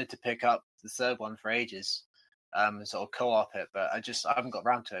I've wanted to pick up the third one for ages, and sort of co-op it, but I haven't got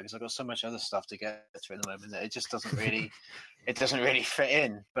around to it because I've got so much other stuff to get through at the moment that it just doesn't really fit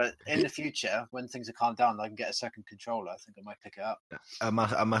in. But in the future, when things are calmed down, I can get a second controller. I think I might pick it up. I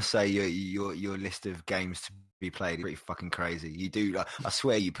must say your list of games to be played is pretty fucking crazy. You do, like, I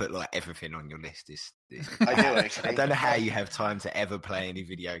swear, you put like everything on your list. I do actually. I don't know how you have time to ever play any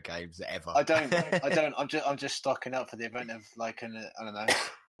video games ever. I don't. I'm just stocking up for the event of like I don't know.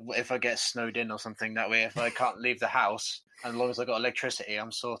 If I get snowed in or something, that way if I can't leave the house, and as long as I got electricity,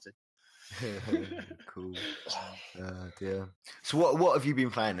 I'm sorted. Cool. Dear. So what have you been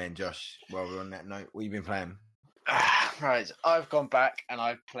playing then, Josh? While we're on that note, what have you been playing? Right, I've gone back and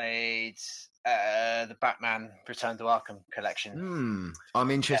I've played the Batman Return to Arkham collection. I'm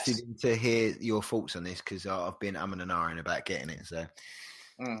interested to hear your thoughts on this because I've been umming and ahhing about getting it. So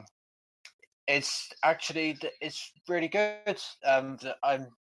it's really good. I'm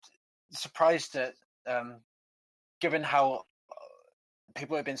surprised that given how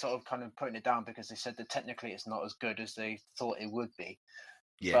people have been sort of kind of putting it down because they said that technically it's not as good as they thought it would be.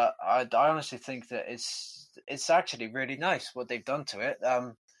 Yeah. But I honestly think that it's actually really nice what they've done to it.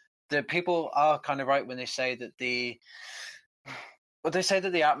 The people are kind of right when they say that the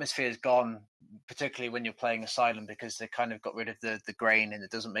atmosphere is gone, particularly when you're playing Asylum, because they kind of got rid of the grain and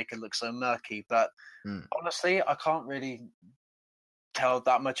it doesn't make it look so murky. But honestly, I can't really tell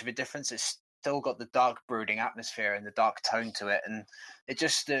that much of a difference. It's still got the dark brooding atmosphere and the dark tone to it, and it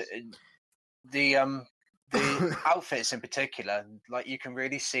just the outfits in particular, like you can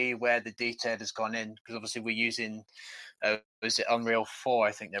really see where the detail has gone in, because obviously we're using is it Unreal 4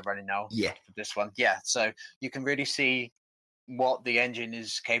 I think they're running now for this one. So you can really see what the engine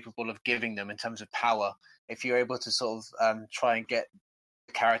is capable of giving them in terms of power if you're able to sort of try and get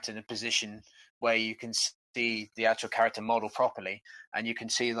the character in a position where you can see the actual character model properly, and you can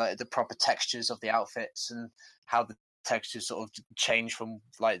see like the proper textures of the outfits and how the textures sort of change from,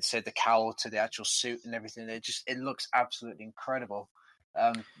 like say, the cowl to the actual suit and everything. It looks absolutely incredible.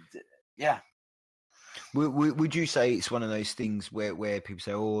 Would you say it's one of those things where people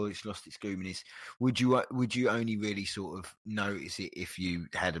say, "Oh, it's lost its gloominess"? Would you only really sort of notice it if you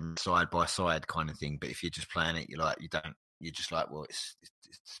had them side by side kind of thing? But if you're just playing it, you're just like, well, it's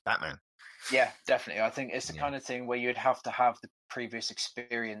Batman. Yeah, definitely. I think it's the kind of thing where you'd have to have the previous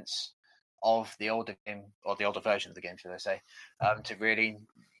experience of the older game, or the older version of the game, should I say, to really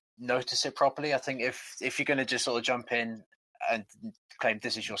notice it properly. I think if you're going to just sort of jump in and claim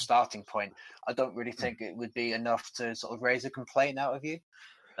this is your starting point, I don't really think it would be enough to sort of raise a complaint out of you.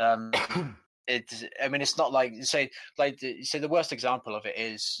 It's not like the worst example of it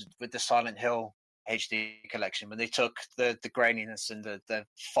is with the Silent Hill HD collection, when they took the graininess and the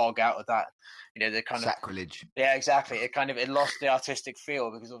fog out of that, they kind of sacrilege. Yeah, exactly. It lost the artistic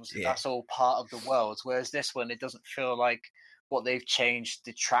feel, because obviously that's all part of the world. Whereas this one, it doesn't feel like what they've changed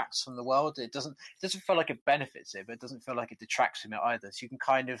detracts from the world. It doesn't feel like it benefits it, but it doesn't feel like it detracts from it either. So you can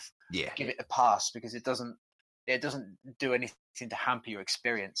kind of give it a pass, because it doesn't do anything to hamper your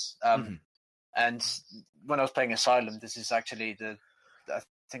experience. And when I was playing Asylum, this is actually I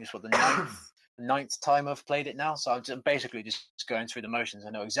think it's the ninth time I've played it now. So I'm basically just going through the motions.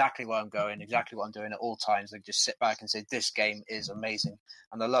 I know exactly where I'm going, exactly what I'm doing at all times. I just sit back and say, this game is amazing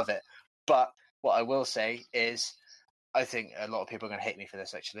and I love it. But what I will say is, I think a lot of people are going to hate me for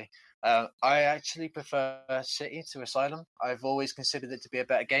this, actually. I actually prefer City to Asylum. I've always considered it to be a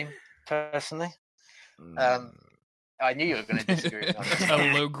better game, personally. I knew you were going to disagree with me.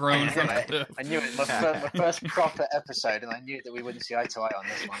 A low groan from I knew it. My first proper episode, and I knew that we wouldn't see eye to eye on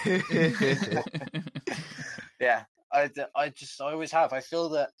this one. Yeah, I always have. I feel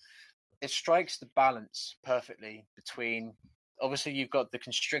that it strikes the balance perfectly between, obviously you've got the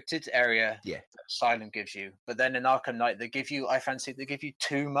constricted area that Asylum gives you, but then in Arkham Knight they give you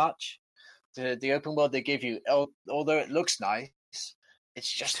too much. The open world they give you, although it looks nice,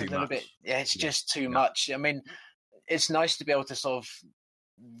 it's just a little bit. Yeah, it's just too much. I mean, it's nice to be able to sort of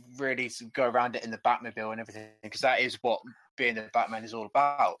really go around it in the Batmobile and everything, because that is what being a Batman is all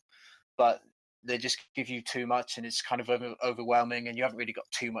about. But they just give you too much, and it's kind of overwhelming, and you haven't really got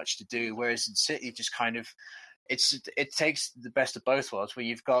too much to do. Whereas in City, just kind of it takes the best of both worlds, where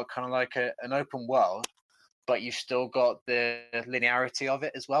you've got kind of like an open world, but you've still got the linearity of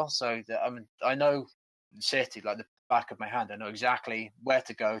it as well. So I know City like the back of my hand. I know exactly where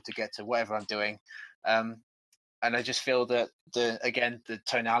to go to get to whatever I'm doing. And I just feel that the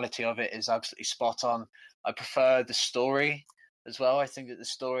tonality of it is absolutely spot on. I prefer the story as well. I think that the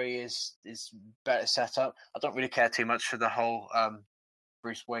story is better set up. I don't really care too much for the whole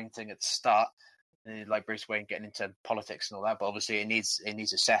Bruce Wayne thing at the start, like Bruce Wayne getting into politics and all that. But obviously, it needs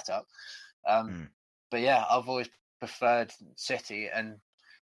a setup. But yeah, I've always preferred City, and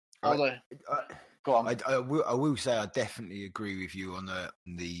although. Go on. I will say I definitely agree with you on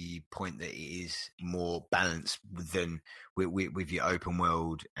the point that it is more balanced than with your open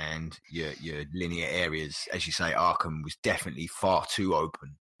world and your linear areas. As you say, Arkham was definitely far too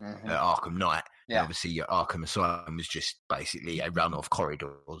open. Arkham Knight. Yeah. And obviously, your Arkham Asylum was just basically a run of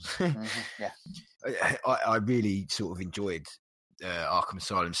corridors. Yeah. I really sort of enjoyed Arkham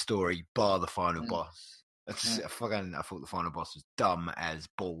Asylum's story, bar the final boss. I thought the final boss was dumb as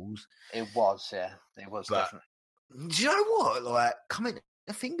balls. It was, yeah. It was, definitely. Do you know what? Like, coming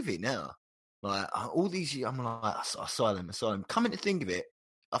to think of it now, like, all these years, I'm like, Asylum. Coming to think of it,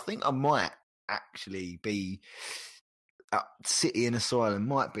 I think I might actually be... City and Asylum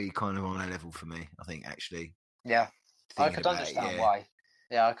might be kind of on a level for me, I think, actually. Yeah. I could understand why.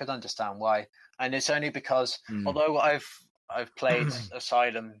 Yeah, I could understand why. And it's only because, although I've played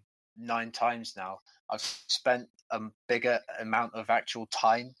Asylum 9 times now, I've spent a bigger amount of actual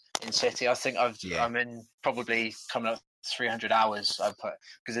time in City. I think I'm in probably coming up 300 hours I've put,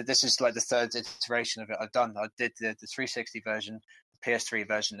 because this is like the third iteration of it I've done. I did the 360 version, the PS3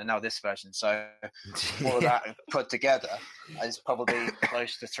 version, and now this version. So all of that put together is probably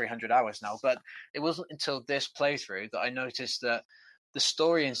close to 300 hours now. But it wasn't until this playthrough that I noticed that the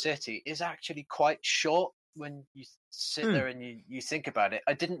story in City is actually quite short when you sit there and you think about it.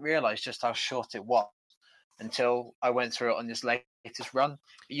 I didn't realize just how short it was until I went through it on this latest run.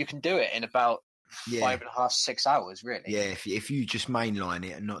 You can do it in about 5.5, 6 hours, really. Yeah, if you just mainline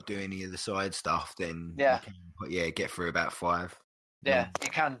it and not do any of the side stuff, then you can, get through about 5. Yeah, you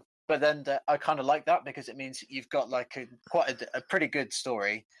can. But then I kind of like that, because it means you've got like a pretty good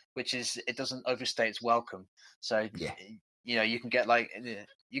story, which is, it doesn't overstay its welcome. So you can get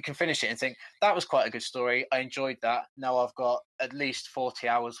you can finish it and think, that was quite a good story. I enjoyed that. Now I've got at least 40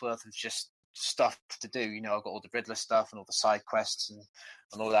 hours worth of just stuff to do. I've got all the Riddler stuff and all the side quests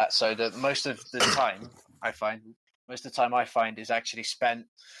and all that. So that most of the time I find is actually spent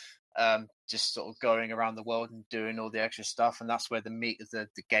just sort of going around the world and doing all the extra stuff, and that's where the meat of the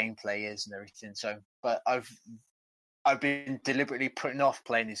gameplay is and everything. So, but I've been deliberately putting off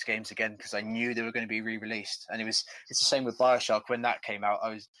playing these games again because I knew they were going to be re-released, and it's the same with BioShock. When that came out,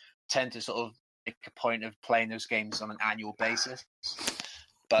 I tend to sort of make a point of playing those games on an annual basis.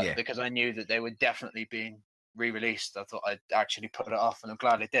 But because I knew that they were definitely being re-released, I thought I'd actually put it off, and I'm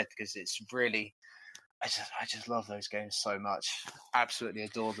glad I did, because it's really, I just love those games so much. Absolutely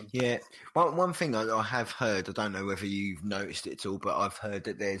adore them. Yeah. One thing I have heard, I don't know whether you've noticed it at all, but I've heard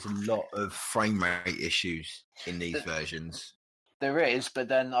that there's a lot of frame rate issues in these versions. There is, but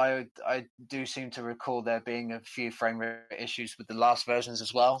then I do seem to recall there being a few frame rate issues with the last versions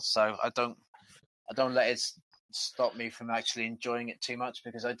as well. So I don't let it stop me from actually enjoying it too much,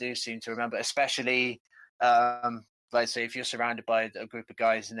 because I do seem to remember, especially like say if you're surrounded by a group of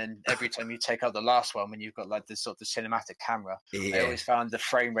guys, and then every time you take out the last one, when you've got like this sort of cinematic camera, I always found the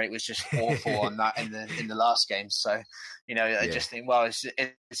frame rate was just awful on that in the last game. So I just think, well,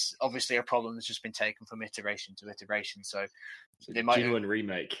 it's obviously a problem that's just been taken from iteration to iteration. So they might genuine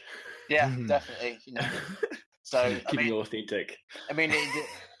remake. Yeah, definitely. So keeping it authentic. I mean,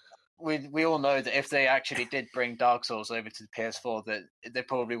 we all know that if they actually did bring Dark Souls over to the PS4, that they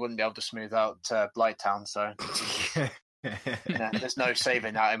probably wouldn't be able to smooth out Blighttown. So there's no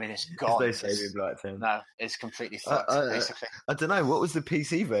saving that. I mean, it's gone. There's no saving Blighttown. No, it's completely fucked, basically. I don't know. What was the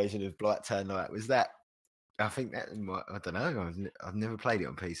PC version of Blighttown like? Was that? I think that. I don't know. I've never played it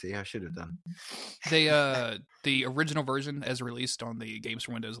on PC. I should have done. The original version, as released on the Games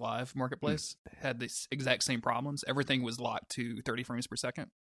for Windows Live marketplace, had the exact same problems. Everything was locked to 30 frames per second.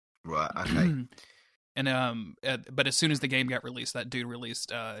 Right. Okay. but as soon as the game got released, that dude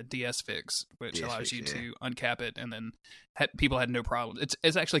released DS Fix, which allows you to uncap it, and then people had no problem.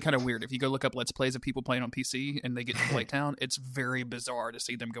 It's actually kind of weird if you go look up Let's Plays of people playing on PC and they get to Blighttown. It's very bizarre to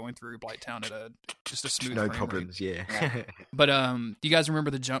see them going through Blighttown at just a smooth. No problems, yeah. But do you guys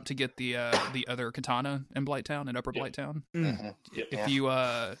remember the jump to get the other katana in Blighttown, in Upper Blighttown? Mm-hmm. If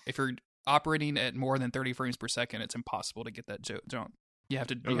you're operating at more than 30 frames per second, it's impossible to get that jump. You have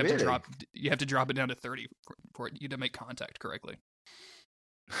to drop it down to 30 for you to make contact correctly.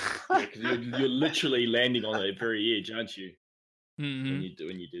 Yeah, because you're literally landing on the very edge, aren't you? Mm-hmm.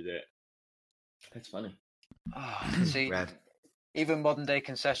 When you do that. That's funny. Oh, see, even modern day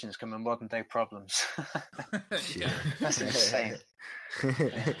concessions come in modern day problems. Yeah, that's insane.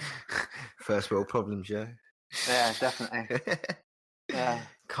 First world problems, Joe. Yeah, definitely. Yeah,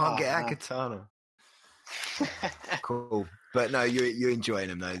 can't get our katana. Cool. But no, you're enjoying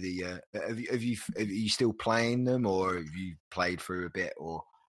them though. Are you still playing them, or have you played through a bit? Or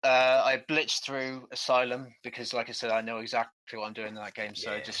I blitzed through Asylum because, like I said, I know exactly what I'm doing in that game.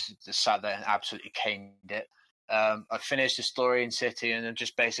 So I just sat there and absolutely caned it. I finished the story in City, and I'm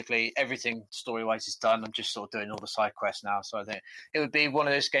just basically everything story-wise is done. I'm just sort of doing all the side quests now. So I think it would be one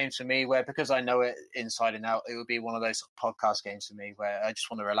of those games for me where, because I know it inside and out, it would be one of those podcast games for me where I just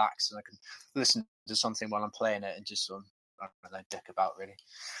want to relax and I can listen to something while I'm playing it and just sort of, I don't know, dick about really.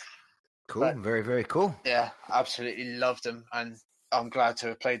 Cool, but, very, very cool. Yeah, absolutely loved them, and I'm glad to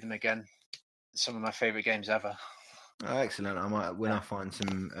have played them again. Some of my favourite games ever. Oh, excellent. I might, when I find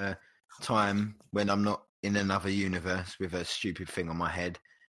some time when I'm not in another universe with a stupid thing on my head,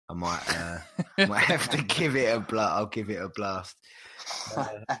 I might have to give it a blast. I'll give it a blast.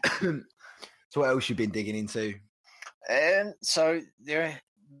 So what else you been digging into? So the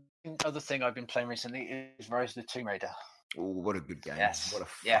other thing I've been playing recently is Rise of the Tomb Raider. Oh, what a good game. Yes. What a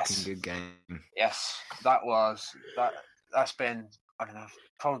fucking good game. Yes. That's been, I don't know,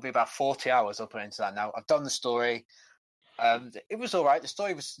 probably about 40 hours I'll put into that now. I've done the story. It was all right. The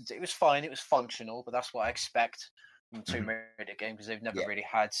story was fine. It was functional, but that's what I expect from Tomb Raider game, because they've never really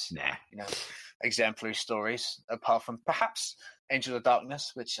had exemplary stories apart from perhaps Angel of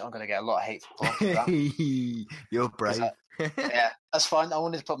Darkness, which I'm going to get a lot of hate for. You're brave. Yeah, that's fine. I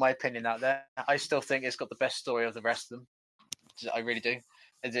wanted to put my opinion out there. I still think it's got the best story of the rest of them. I really do.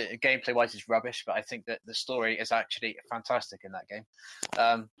 Gameplay wise is rubbish, but I think that the story is actually fantastic in that game.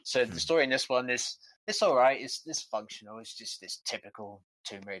 So the story in this one is, it's all right. It's functional. It's just this typical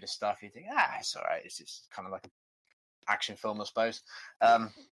Tomb Raider stuff. You think, it's all right. It's just kind of like an action film, I suppose.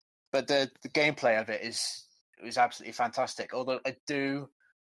 But the gameplay of it was absolutely fantastic. Although I do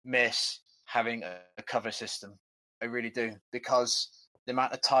miss having a cover system. I really do, because the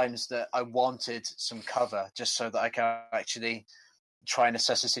amount of times that I wanted some cover just so that I can actually try and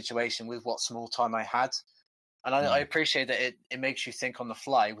assess the situation with what small time I had. And I appreciate that it makes you think on the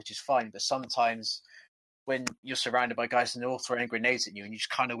fly, which is fine. But sometimes when you're surrounded by guys and they're all throwing grenades at you, and you just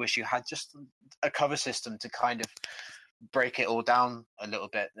kind of wish you had just a cover system to kind of break it all down a little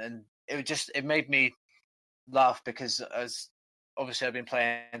bit. And it made me laugh, because as obviously I've been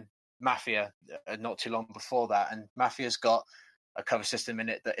playing Mafia not too long before that, and Mafia's got a cover system in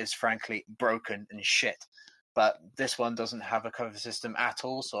it that is frankly broken and shit. But this one doesn't have a cover system at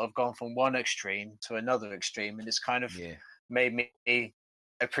all. So I've gone from one extreme to another extreme, and it's kind of made me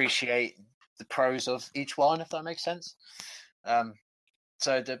appreciate the pros of each one, if that makes sense.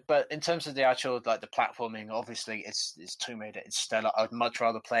 But in terms of the actual, like, the platforming, obviously it's Tomb Raider, it's stellar. I'd much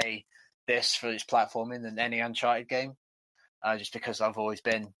rather play this for its platforming than any Uncharted game, just because I've always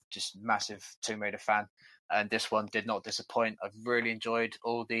been just massive Tomb Raider fan. And this one did not disappoint. I've really enjoyed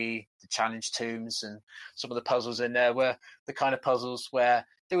all the challenge tombs, and some of the puzzles in there were the kind of puzzles where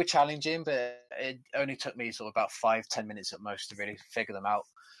they were challenging, but it only took me sort of about 5-10 minutes at most to really figure them out.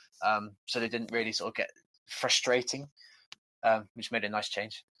 So they didn't really sort of get frustrating, which made a nice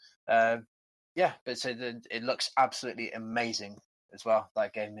change. But it looks absolutely amazing as well,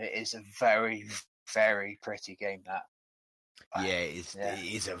 that game. It is a very, very pretty game, that. It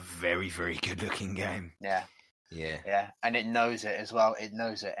is a very, very good looking game. Yeah, and it knows it as well. It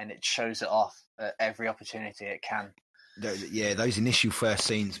knows it, and it shows it off at every opportunity it can. Those initial first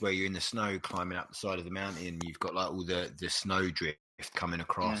scenes where you're in the snow climbing up the side of the mountain, you've got like all the snow drift coming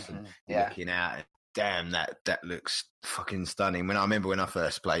across and looking out. Damn, that looks fucking stunning. I remember when I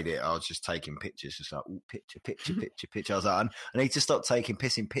first played it, I was just taking pictures, just like, picture. I was like, I need to stop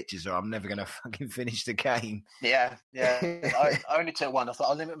pissing pictures, or I'm never going to fucking finish the game. Yeah. I only took one. I thought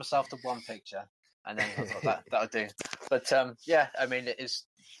I'll limit myself to one picture, and then I thought that'll do. But I mean, it's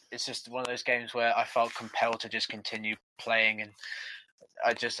just one of those games where I felt compelled to just continue playing, and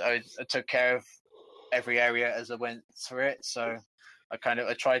I took care of every area as I went through it. So I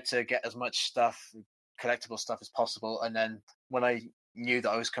tried to get as much stuff, collectible stuff as possible. And then when I knew that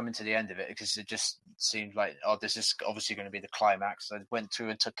I was coming to the end of it, because it just seemed like, this is obviously going to be the climax, I went through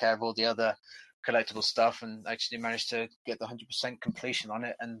and took care of all the other collectible stuff and actually managed to get the 100% completion on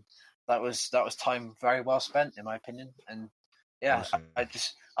it. And that was time very well spent, in my opinion. And yeah, awesome.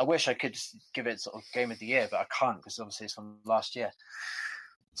 I wish I could just give it sort of game of the year, but I can't because obviously it's from last year.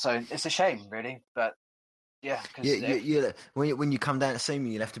 So it's a shame, really. But yeah, when you come down to see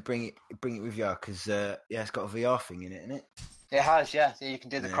me, you'll have to bring it with you because it's got a VR thing in it, isn't it? It has, yeah. You can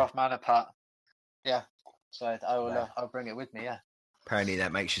do the Croft Manor part. Yeah, so I will. I'll bring it with me. Yeah. Apparently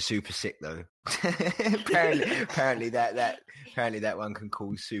that makes you super sick, though. apparently that one can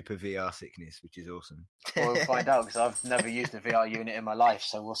cause super VR sickness, which is awesome. Well, we'll find out because I've never used a VR unit in my life,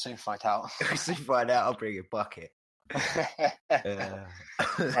 so we'll soon find out. We'll soon find out. I'll bring a bucket.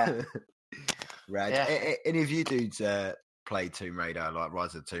 Rad. Yeah. Any of you dudes played Tomb Raider, like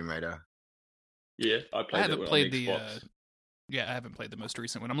Rise of the Tomb Raider? Yeah, I haven't played the Xbox. Yeah, I haven't played the most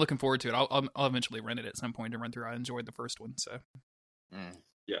recent one. I'm looking forward to it. I'll eventually rent it at some point and run through. I enjoyed the first one, so.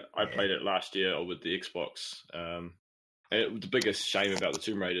 Yeah, I played it last year with the Xbox. The biggest shame about the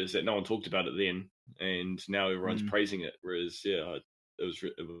Tomb Raider is that no one talked about it then, and now everyone's praising it. Whereas, it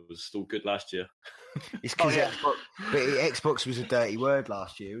was still good last year. It's because Xbox was a dirty word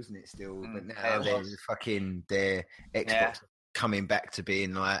last year, wasn't it? Still, but now they're Xbox coming back to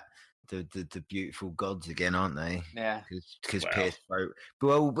being like the beautiful gods again, aren't they? Yeah. Because PS4.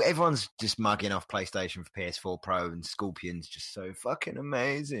 Well, everyone's just mugging off PlayStation for PS4 Pro, and Scorpion's just so fucking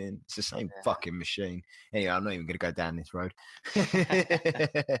amazing. It's the same fucking machine. Anyway, I'm not even going to go down this road.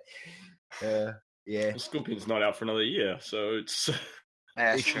 Well, Scorpion's not out for another year, so it's.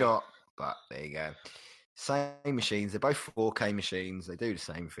 It's not, but there you go. Same machines. They're both 4K machines. They do the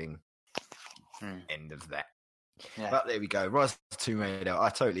same thing. End of that. Yeah. But there we go. Rise of the Tomb Raider. I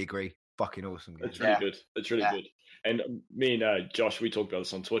totally agree. Fucking awesome. It's really good. It's really good. And me and Josh, we talked about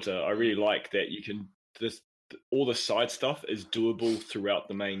this on Twitter. I really like that you can all the side stuff is doable throughout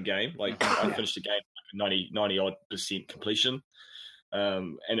the main game. Like I finished the game like 90% completion,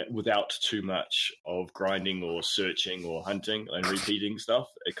 and without too much of grinding or searching or hunting and repeating stuff.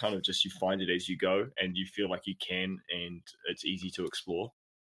 It kind of just you find it as you go, and you feel like you can, and it's easy to explore.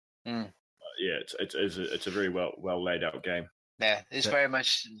 It's a very well laid out game. Yeah, it's very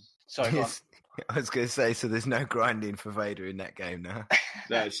much. Sorry, go on. I was going to say, so there's no grinding for Vader in that game now.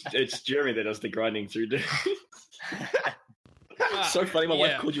 No, it's Jeremy that does the grinding through. So funny, my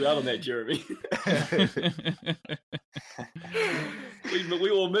wife called you out on that, Jeremy.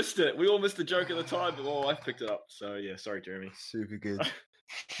 we all missed it. We all missed the joke at the time, but my wife picked it up. So yeah, sorry, Jeremy. Super good.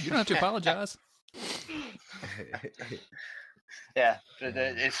 You don't have to apologize. Yeah, but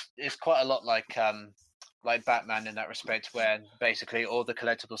it's quite a lot like Batman in that respect, where basically all the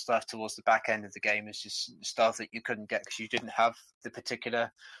collectible stuff towards the back end of the game is just stuff that you couldn't get because you didn't have the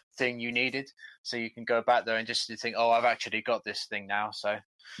particular thing you needed. So you can go back there and just think, I've actually got this thing now. So,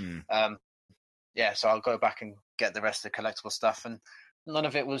 so I'll go back and get the rest of the collectible stuff. And none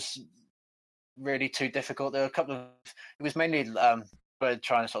of it was really too difficult. There were a couple of, it was mainly trying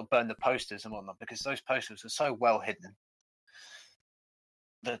to sort of burn the posters and whatnot because those posters were so well hidden.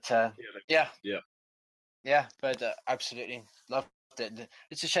 But but absolutely loved it.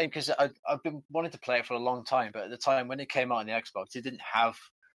 It's a shame because I've been wanting to play it for a long time, but at the time when it came out on the Xbox, it didn't have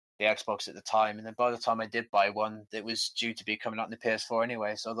the Xbox at the time, and then by the time I did buy one, it was due to be coming out on the PS4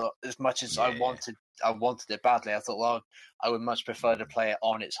 anyway. So I thought, as much as I wanted it badly, I thought, well, I would much prefer to play it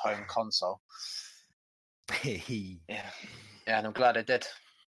on its home console. And I'm glad I did.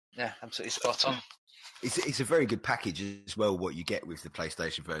 Yeah, absolutely spot on. It's a very good package as well, what you get with the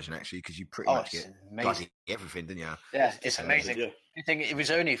PlayStation version, actually, because you pretty much get bloody everything, didn't you? Yeah, it's amazing. Yeah. You think it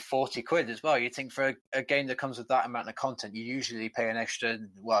was only 40 quid as well. You think for a game that comes with that amount of content, you usually pay an extra,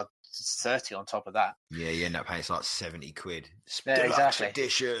 30 on top of that. Yeah, you end up paying like 70 quid. Deluxe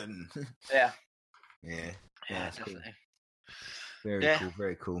edition. Yeah, definitely. Cool.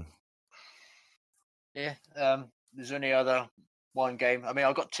 Very cool. Yeah, there's only other one game. I mean,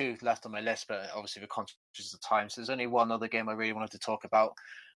 I've got two left on my list, but obviously we're conscious of time. So there's only one other game I really wanted to talk about,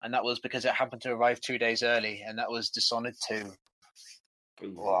 and that was because it happened to arrive 2 days early, and that was Dishonored 2.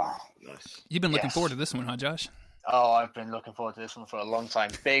 Wow, nice. You've been looking forward to this one, huh, Josh? Oh, I've been looking forward to this one for a long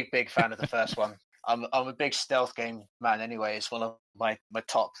time. Big fan of the first one. I'm a big stealth game man anyway. It's one of my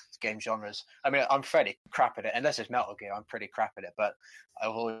top game genres. I mean, I'm fairly crap at it. Unless it's Metal Gear, I'm pretty crap at it. But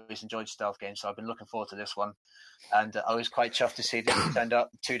I've always enjoyed stealth games, so I've been looking forward to this one. And I was quite chuffed to see that it turned up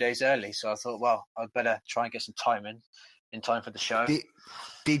 2 days early. So I thought, well, I'd better try and get some time in time for the show.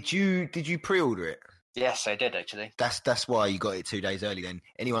 Did you pre-order it? Yes, I did actually. That's why you got it 2 days early. Then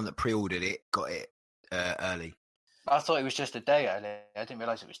anyone that pre-ordered it got it early. I thought it was just a day early. I didn't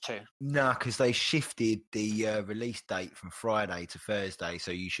realise it was 2. No, because they shifted the release date from Friday to Thursday,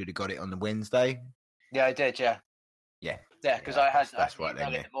 so you should have got it on the Wednesday. Yeah, I did. Yeah. Yeah. Yeah, because I had that's right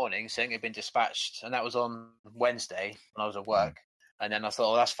then, in the morning saying it had been dispatched, and that was on Wednesday when I was at work. And then I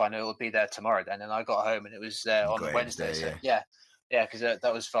thought, that's fine, it will be there tomorrow then. And I got home and it was there on Wednesday. So, yeah, because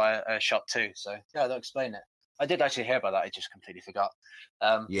that was via Shop 2. So, yeah, that'll explain it. I did actually hear about that. I just completely forgot.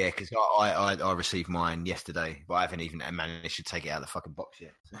 Yeah, because I received mine yesterday, but I haven't even managed to take it out of the fucking box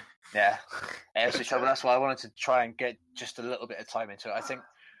yet. Yeah, it's the trouble. That's why I wanted to try and get just a little bit of time into it. I think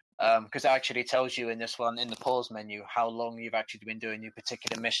because it actually tells you in this one, in the pause menu, how long you've actually been doing your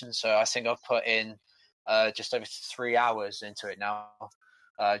particular mission. So I think I've put in just over 3 hours into it now.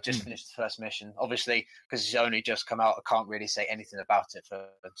 Just finished the first mission. Obviously, because it's only just come out, I can't really say anything about it for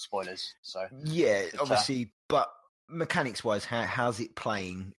spoilers. So yeah, obviously, but mechanics-wise, how's it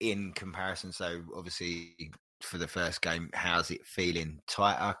playing in comparison? So obviously, for the first game, how's it feeling?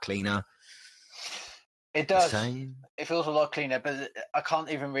 Tighter, cleaner? It does. It feels a lot cleaner, but I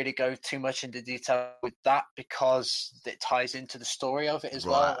can't even really go too much into detail with that because it ties into the story of it as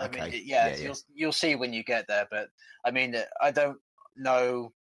well. Okay. I mean, you'll see when you get there. But I mean, I don't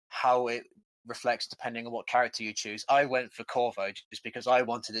know how it reflects depending on what character you choose. I went for Corvo just because I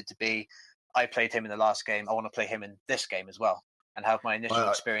wanted it to be. I played him in the last game. I want to play him in this game as well and have my initial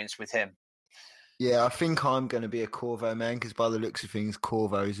experience with him. Yeah, I think I'm going to be a Corvo man because by the looks of things,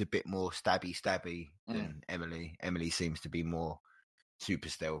 Corvo is a bit more stabby than Emily. Emily seems to be more super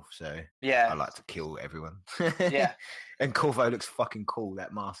stealth, so yeah, I like to kill everyone. Yeah, and Corvo looks fucking cool.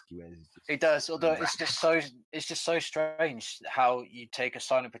 That mask he wears. He does, although it's just so strange how you take a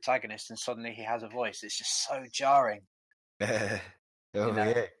silent protagonist and suddenly he has a voice. It's just so jarring. Yeah.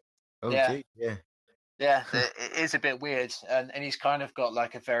 Yeah, it is a bit weird, and he's kind of got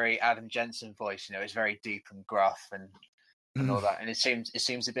like a very Adam Jensen voice. You know, it's very deep and gruff and all that. And it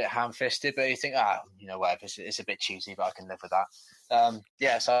seems a bit ham-fisted, but you think, whatever. It's a bit cheesy, but I can live with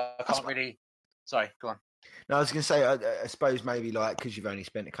that. So I can't really. Sorry, go on. No, I was going to say, I suppose maybe like because you've only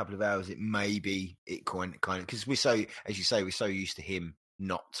spent a couple of hours, it kind of because we're so, as you say, we're so used to him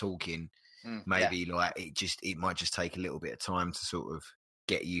not talking. Maybe like it might just take a little bit of time to sort of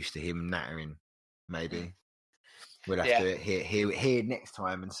get used to him nattering. Maybe we'll have to hear next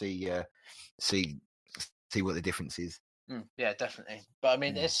time and see what the difference is. Yeah, definitely. But I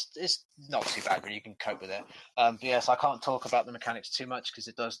mean, it's not too bad when you can cope with it. But yes, I can't talk about the mechanics too much because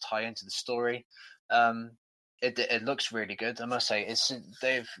it does tie into the story. It looks really good, I must say.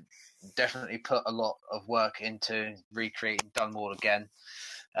 They've definitely put a lot of work into recreating Dunwall again.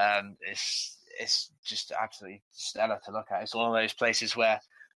 It's just absolutely stellar to look at. It's one of those places where,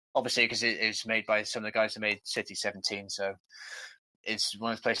 obviously, because it was made by some of the guys that made City 17, so it's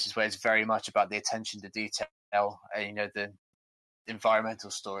one of those places where it's very much about the attention to detail and the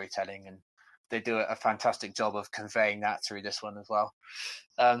environmental storytelling, and they do a fantastic job of conveying that through this one as well.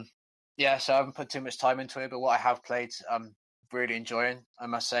 So I haven't put too much time into it, but what I have played, I'm really enjoying. I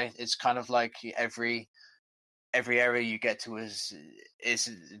must say, it's kind of like every area you get to is a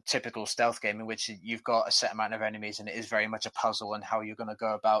typical stealth game in which you've got a set amount of enemies, and it is very much a puzzle on how you're going to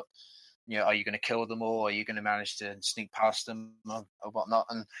go about. Are you going to kill them all? Or are you going to manage to sneak past them or whatnot?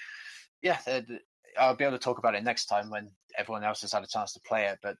 And I'll be able to talk about it next time when everyone else has had a chance to play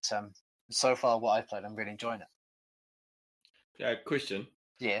it. But so far, what I've played, I'm really enjoying it. Yeah, question.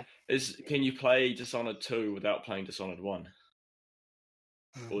 Yeah. Can you play Dishonored 2 without playing Dishonored 1?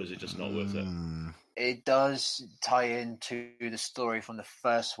 Or is it just not worth it? It does tie into the story from the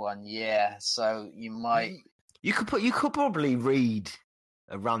first one, yeah. So you might. You could probably read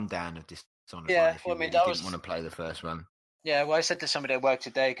a rundown of Dishonored 1 if you didn't want to play the first one. Yeah, well, I said to somebody at work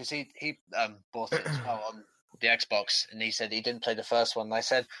today because he bought it as well on the Xbox, and he said he didn't play the first one. And I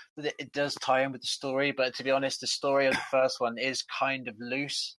said that it does tie in with the story, but to be honest, the story of the first one is kind of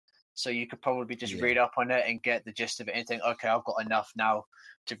loose. So you could probably just read up on it and get the gist of it and think, okay, I've got enough now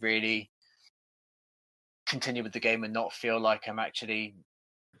to really continue with the game and not feel like I'm actually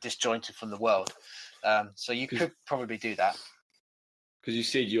disjointed from the world. So you could probably do that. Because you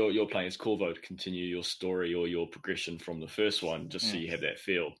said you're playing as Corvo to continue your story or your progression from the first one, just so you have that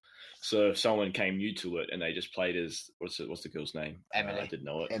feel. So if someone came new to it and they just played as what's the girl's name? Emily. I didn't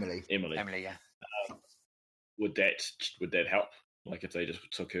know it. Emily, yeah. Would that help? Like if they just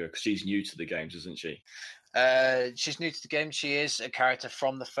took her, because she's new to the games, isn't she? She's new to the game. She is a character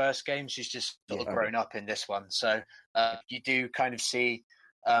from the first game. She's just sort of grown up in this one. So you do kind of see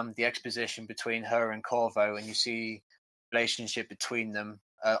the exposition between her and Corvo, and you see the relationship between them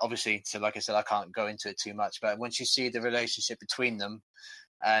obviously, so like I said, I can't go into it too much, but once you see the relationship between them,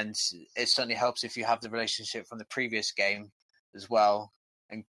 and it certainly helps if you have the relationship from the previous game as well,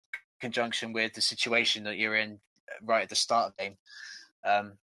 in conjunction with the situation that you're in right at the start of the game.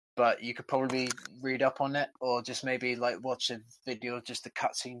 But you could probably read up on it, or just maybe like watch a video of just the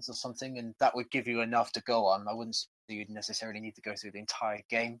cutscenes or something, and that would give you enough to go on. I wouldn't say you'd necessarily need to go through the entire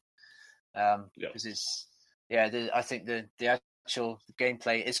game, because I think the actual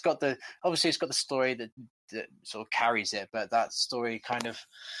gameplay, it's got the story that sort of carries it, but that story kind of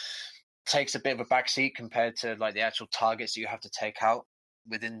takes a bit of a backseat compared to like the actual targets that you have to take out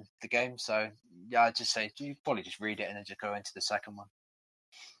within the game. So yeah, I'd just say you probably just read it and then just go into the second one.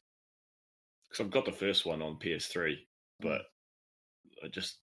 Because I've got the first one on PS3, but I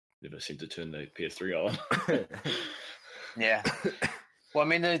just never seem to turn the PS3 on. Yeah. Well, I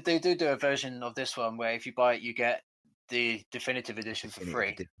mean, they do a version of this one where if you buy it, you get the definitive edition for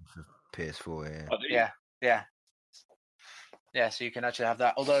free. For PS4, yeah. Yeah, so you can actually have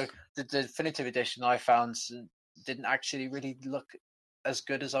that. Although the definitive edition I found didn't actually really look as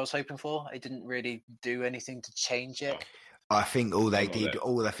good as I was hoping for. It didn't really do anything to change it. I think all they did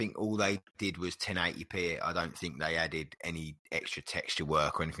was 1080p. I don't think they added any extra texture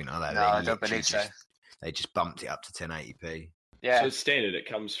work or anything like that. No, I don't believe so. They just bumped it up to 1080p. Yeah. So it's standard. It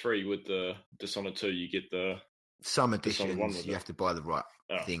comes free with the Dishonored 2. You get some editions. You have to buy the right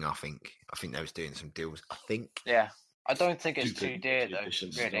thing. I think they was doing some deals. I think. Yeah, I don't think it's too dear though.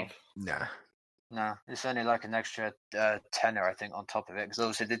 Really. Nah. No, it's only like an extra tenner, I think, on top of it. Because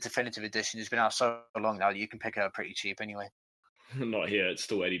obviously the definitive edition has been out so long now that you can pick it up pretty cheap anyway. Not here. It's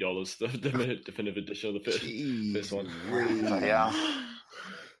still $80. The definitive edition of the first one. Yeah.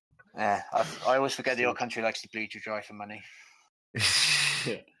 Yeah. I always forget that your country likes to bleed you dry for money.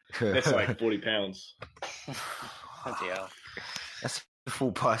 Yeah. That's like £40. Bloody hell. That's the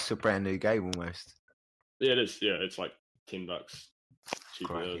full price of a brand new game almost. Yeah, it is. Yeah, it's like $10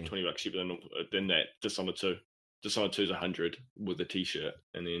 cheaper, $20 cheaper than that. Dishonored 2. Dishonored 2 is $100 with a T-shirt,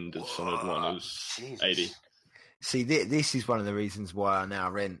 and then Dishonored 1 is $80. See, this is one of the reasons why I now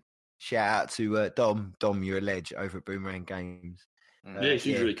rent. Shout out to Dom. Dom, you're a ledge over at Boomerang Games. He's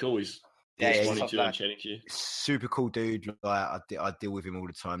really cool. He's wanting to and chatting to you. Super cool dude. Like I deal with him all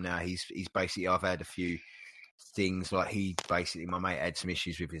the time now. He's basically, I've had a few things like my mate had some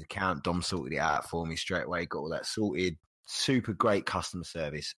issues with his account. Dom sorted it out for me straight away. Got all that sorted. Super great customer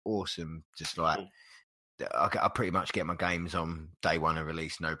service. Awesome. Just like. I pretty much get my games on day one of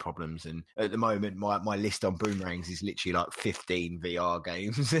release, no problems. And at the moment, my list on Boomerangs is literally like 15 VR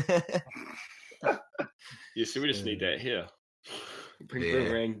games. Yeah, so we just need that here. Bring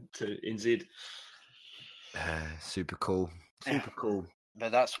Boomerang to NZ. Super cool. Super cool.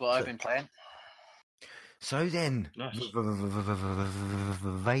 But that's what I've been playing. So then, nice.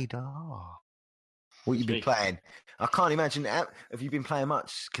 Vader. What you been playing? I can't imagine. Have you been playing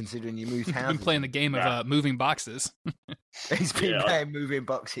much, considering you moved house? He's been playing the game of moving boxes. He's been playing moving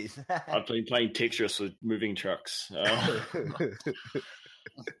boxes. I've been playing Tetris with moving trucks.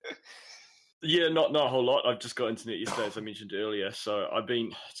 Yeah, not a whole lot. I've just got internet yesterday, as I mentioned earlier. So I'm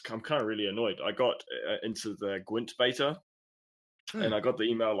kind of really annoyed. I got into the Gwent beta, and I got the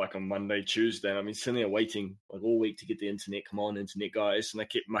email like on Monday, Tuesday, and I've been sitting there waiting like all week to get the internet. Come on, internet guys! And I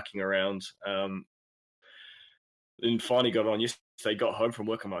kept mucking around. Then finally got on yesterday, got home from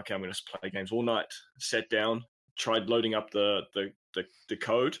work. I'm like, okay, I'm going to play games all night. Sat down, tried loading up the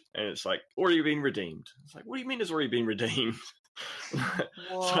code, and it's like, already been redeemed. It's like, what do you mean it's already been redeemed?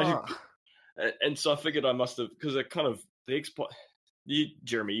 So I figured I must have, because it kind of, the Xbox,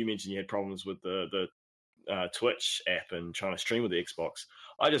 Jeremy, you mentioned you had problems with the Twitch app and trying to stream with the Xbox.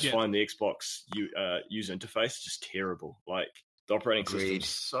 I just find the Xbox user interface just terrible. Like, the operating system's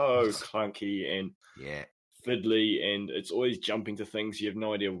so clunky and fiddly, and it's always jumping to things you have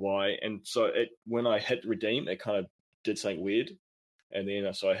no idea why. And so when I hit redeem, it kind of did something weird, and then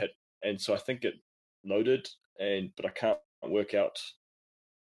I think it loaded, but I can't work out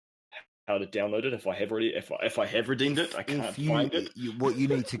how to download it. If I have redeemed it, I can't find it. What you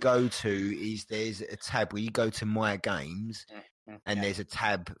need to go to is there's a tab where you go to My Games, and there's a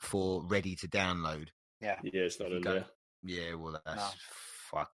tab for ready to download. Yeah, it's not in there. Yeah, well that's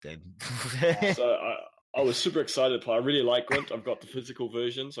fucked then. So I was super excited to play. I really like Gwent. I've got the physical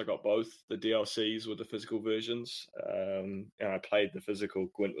versions. I got both the DLCs with the physical versions. And I played the physical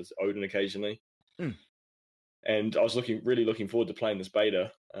Gwent with Odin occasionally. And I was really looking forward to playing this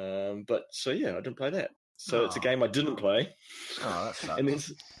beta. But I didn't play that. So it's a game I didn't play. Oh, that's and then,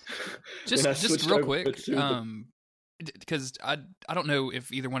 just real quick, because I don't know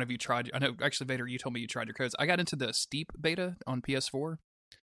if either one of you tried. I know actually, Vader, you told me you tried your codes. I got into the Steep beta on PS4.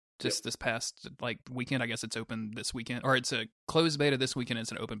 just this past weekend. I guess it's open this weekend, or it's a closed beta this weekend.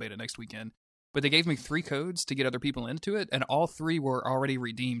 It's an open beta next weekend. But they gave me 3 codes to get other people into it, and all 3 were already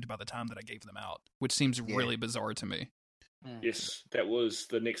redeemed by the time that I gave them out, which seems really bizarre to me. Yes, that was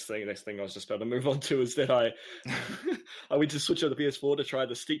the next thing. Next thing I was just about to move on to is that I went to switch on the PS4 to try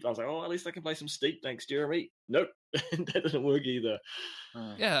the Steep. I was like, at least I can play some Steep. Thanks, Jeremy. Nope, that didn't work either.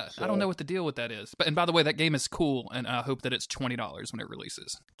 Yeah, so I don't know what the deal with that is. And by the way, that game is cool, and I hope that it's $20 when it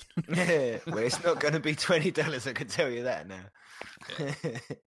releases. Yeah, well, it's not going to be $20. I can tell you that now.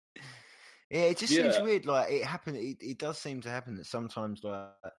 Yeah, it just seems weird. Like it happened. It does seem to happen that sometimes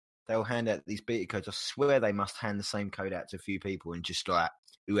they'll hand out these beta codes. I swear they must hand the same code out to a few people, and just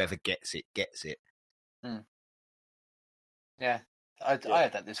whoever gets it gets it. Yeah, I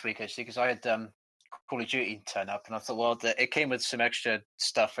had that this week actually because I had Call of Duty turn up, and I thought, well, it came with some extra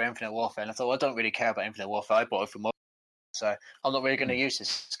stuff for Infinite Warfare, and I thought, well, I don't really care about Infinite Warfare. I bought it from so I'm not really going to use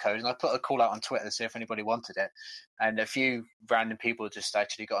this code. And I put a call out on Twitter to see if anybody wanted it. And a few random people just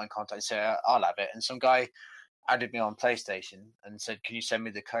actually got in contact and said, I'll have it. And some guy added me on PlayStation and said, can you send me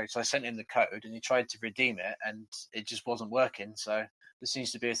the code? So I sent him the code and he tried to redeem it and it just wasn't working. So there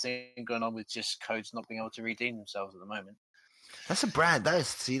seems to be a thing going on with just codes not being able to redeem themselves at the moment. That's a brand.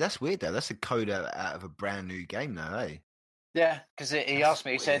 That's weird though. That's a code out of a brand new game though, eh? Yeah, because he asked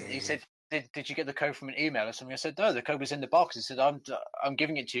me, he said, Did you get the code from an email or something? I said, no, the code was in the box. He said, I'm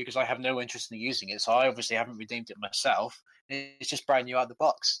giving it to you because I have no interest in using it. So I obviously haven't redeemed it myself. It's just brand new out of the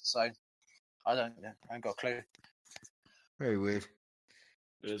box. So I ain't got a clue. Very weird.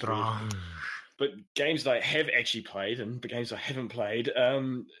 Strange. But games that I have actually played and the games I haven't played,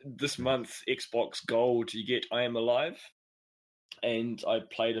 this month, Xbox Gold, you get I Am Alive. And I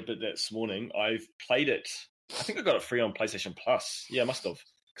played a bit this morning. I've played it. I think I got it free on PlayStation Plus. Yeah, I must have.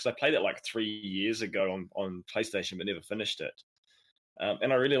 Because I played it 3 years ago on PlayStation, but never finished it.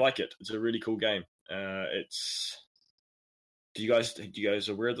 And I really like it. It's a really cool game. It's. Do you guys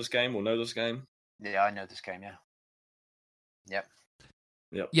aware of this game or know this game? Yeah, I know this game. Yeah.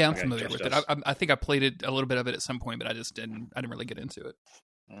 Yep. Yeah, I'm familiar with it. I think I played it a little bit of it at some point, but I didn't really get into it.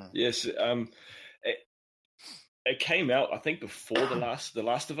 Yes. It came out, I think, before The Last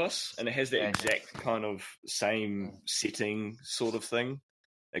of Us, and it has the exact kind of same setting sort of thing.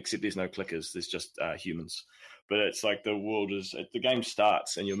 Except there's no clickers, there's just humans. But it's like the game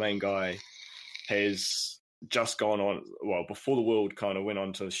starts and your main guy has just gone on, before the world kind of went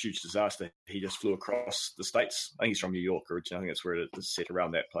on to a huge disaster, he just flew across the States. I think he's from New York originally. I think that's where it is set,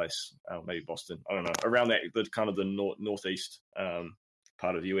 around that place. Maybe Boston. I don't know. Around that, the kind of the northeast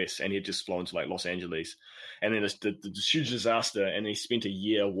part of the US, and he had just flown to Los Angeles. And then the huge disaster, and he spent a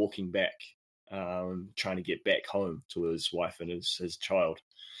year walking back, trying to get back home to his wife and his child.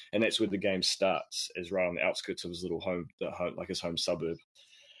 And that's where the game starts, is right on the outskirts of his little home, his home suburb.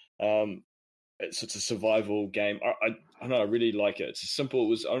 It's a survival game. I know, I really like it. It's simple. It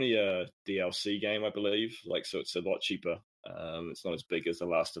was only a DLC game, I believe. So it's a lot cheaper. It's not as big as The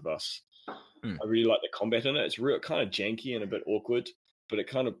Last of Us. I really like the combat in it. It's real kind of janky and a bit awkward, but it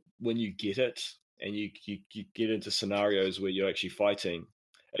kind of, when you get it and you get into scenarios where you're actually fighting,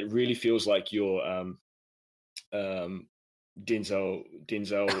 it really feels like you're Denzel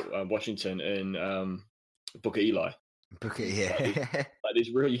Washington in Book of Eli.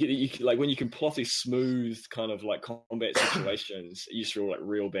 There's real, you when you can plot these smooth kind of combat situations, you just feel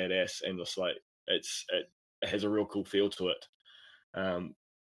real badass, and just it has a real cool feel to it. And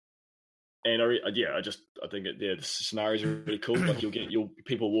I think the scenarios are really cool.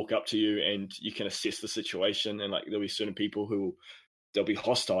 People walk up to you and you can assess the situation, and there'll be certain people who they'll be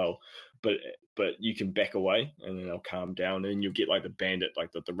hostile, but you can back away and then they'll calm down, and you'll get the bandit,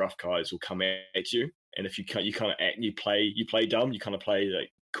 the rough guys will come at you, and if you kind of act and you play dumb, you kind of play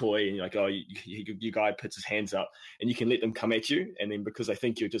coy, and you're your guy puts his hands up, and you can let them come at you, and then because they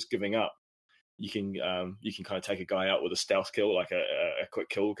think you're just giving up, you can kind of take a guy out with a stealth kill, a quick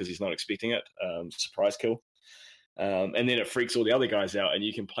kill because he's not expecting it, surprise kill. And then it freaks all the other guys out, and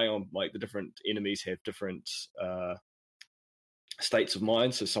you can play on the different enemies have different states of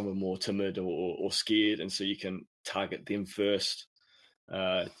mind. So some are more timid or scared, and so you can target them first.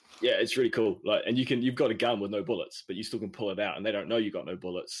 It's really cool. And you've got a gun with no bullets, but you still can pull it out, and they don't know you got no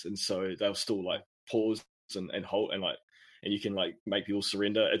bullets, and so they'll still pause and hold, and you can make people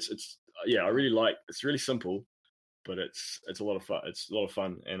surrender. I really like. It's really simple, but it's a lot of fun. It's a lot of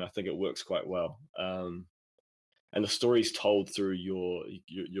fun, and I think it works quite well. And the story's told through your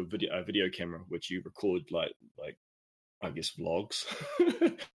video camera, which you record I guess vlogs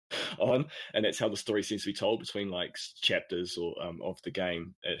on, and that's how the story seems to be told between chapters or of the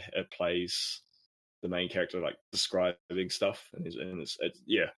game. It plays the main character describing stuff, and it's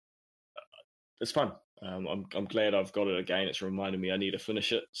it's fun. I'm glad I've got it again. It's reminded me I need to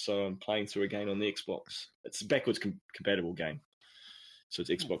finish it, so I'm playing through again on the Xbox. It's a backwards compatible game, so it's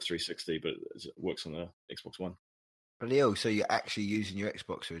Xbox 360, but it works on the Xbox One. Leo, so you're actually using your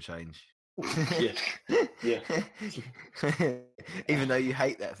Xbox for a change? Yeah. Even though you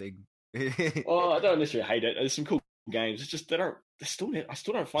hate that thing. Oh, I don't necessarily hate it. There's some cool games. It's just I still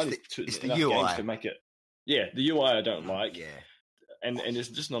don't find it's the enough UI. games to make it. Yeah, the UI I don't like. Yeah. And there's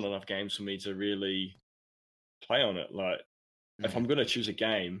just not enough games for me to really play on it. Like, if I'm going to choose a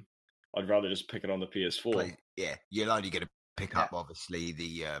game, I'd rather just pick it on the PS4. You're only going to pick up, obviously,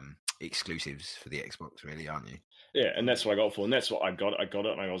 the exclusives for the Xbox, really, aren't you? Yeah, and that's what I got for, and that's what I got. I got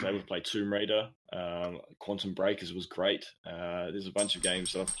it, and I was able to play Tomb Raider. Quantum Break was great. There's a bunch of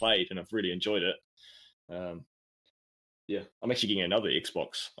games that I've played, and I've really enjoyed it. Yeah, I'm actually getting another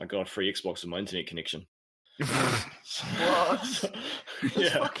Xbox. I got a free Xbox with my internet connection. What?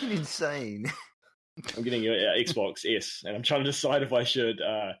 That's fucking insane. I'm getting an Xbox S, and I'm trying to decide if I should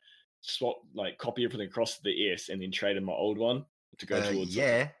copy everything across to the S and then trade in my old one to go towards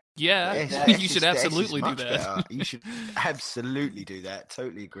it. Yeah, I think you should absolutely do that. Better. You should absolutely do that.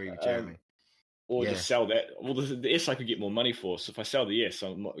 Totally agree with Jeremy. Or just sell that. Well, the S I could get more money for, so if I sell the S,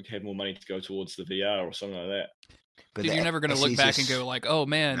 I might have more money to go towards the VR or something like that. But you're never going to look back and go like, oh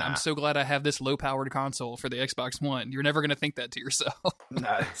man, I'm so glad I have this low-powered console for the Xbox One. You're never going to think that to yourself.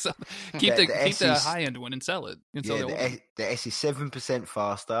 No. So keep the high-end one and sell it. The S is 7%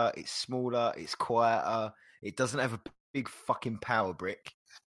 faster. It's smaller. It's quieter. It doesn't have a big fucking power brick.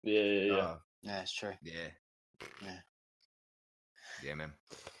 Yeah, it's true. Yeah, man.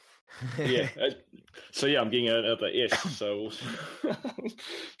 Yeah. So I'm getting another S. So,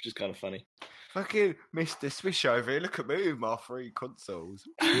 which is kind of funny. Fucking Mr. Swish over here. Look at me with my free consoles.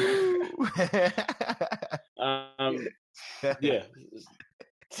 Yeah.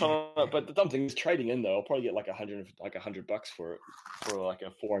 So, but the dumb thing is trading in though. I'll probably get like $100 for it for like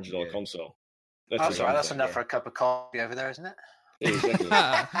a $400 console. That's enough for a cup of coffee over there, isn't it? Yeah, exactly.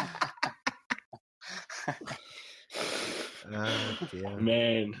 Dear.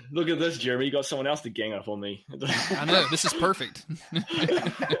 Man, look at this, Jeremy. You got someone else to gang up on me. I know, this is perfect.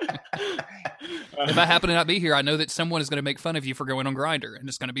 If I happen to not be here, I know that someone is going to make fun of you for going on Grindr, and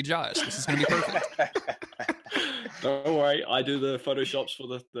it's going to be Josh. This is going to be perfect. Don't worry, I do the photoshops for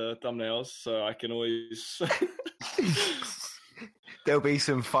the thumbnails, so I can always... There'll be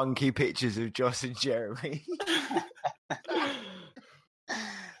some funky pictures of Josh and Jeremy.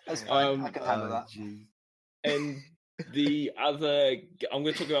 That's fine. I can handle that. And the other, I'm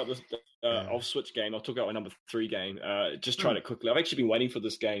going to talk about this off-Switch game. I'll talk about my number 3 game. Just tried it quickly. I've actually been waiting for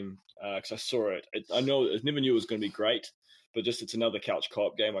this game because I saw it. I never knew it was going to be great, but it's another couch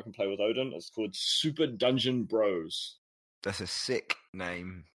co-op game I can play with Odin. It's called Super Dungeon Bros. That's a sick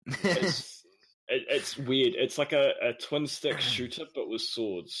name. It's weird. It's like a twin-stick shooter, but with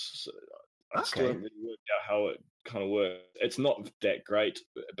swords. So I still haven't really worked out how it kind of works. It's not that great,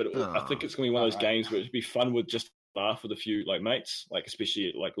 but I think it's going to be one of those games where it'd be fun with just laugh with a few like mates, like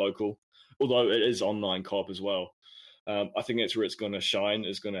especially like local. Although it is online co-op as well. I think that's where it's going to shine.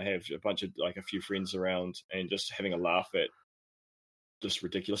 Is going to have a bunch of like a few friends around and just having a laugh at just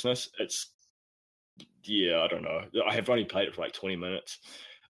ridiculousness. I don't know. I have only played it for like 20 minutes.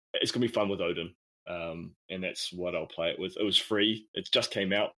 It's going to be fun with Odin. And that's what I'll play it with. It was free. It just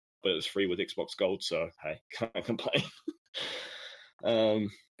came out, but it was free with Xbox Gold, so hey, can't complain.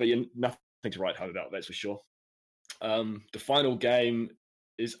 But nothing to write home about, that's for sure. The final game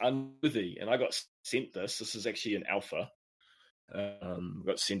is Unworthy, and I got sent this. This is actually an alpha.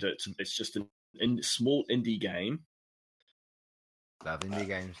 Got sent it. It's just a small indie game. Love indie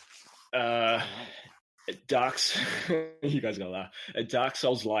games. You guys are gonna laugh. A Dark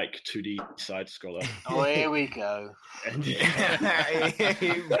Souls like 2D side scroller. Oh, here we go.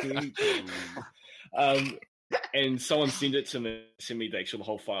 And someone sent me the actual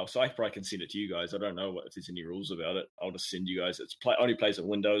whole file, so I probably can send it to you guys. I don't know if there's any rules about it. I'll just send you guys. Only plays on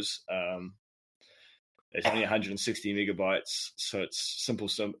Windows. It's only 160 megabytes, so it's simple.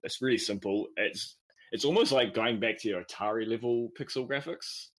 It's really simple. It's almost like going back to your Atari level pixel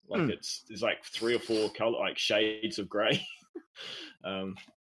graphics. Like there's like 3 or 4 color like shades of grey.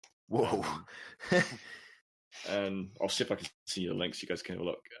 Whoa. And I'll see if I can see the links. You guys can have a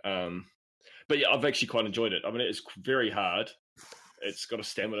look. But yeah, I've actually quite enjoyed it. I mean, it's very hard. It's got a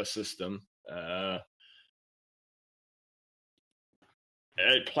stamina system.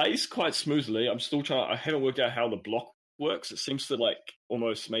 It plays quite smoothly. I haven't worked out how the block works. It seems to like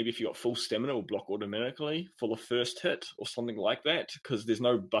almost maybe if you got full stamina, it will block automatically for the first hit or something like that. Because there's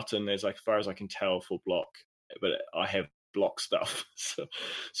no button as far as I can tell for block. But I have block stuff. So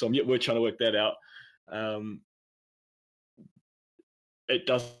we're trying to work that out. It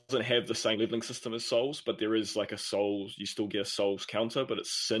doesn't have the same leveling system as Souls, but there is like a Souls. You still get a Souls counter, but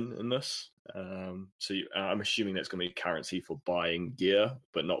it's Sin in this. I'm assuming that's going to be currency for buying gear,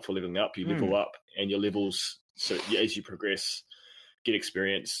 but not for leveling up. You level up, and your levels. So as you progress, get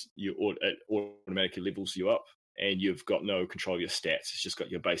experience, it automatically levels you up, and you've got no control of your stats. It's just got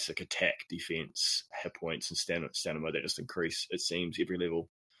your basic attack, defense, hit points, and stamina that just increase. It seems every level.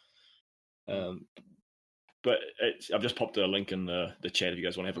 But I've just popped a link in the chat if you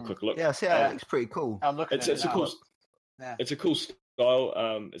guys want to have a quick look. Yeah, see, it looks pretty cool. I'm looking at it now. It's a cool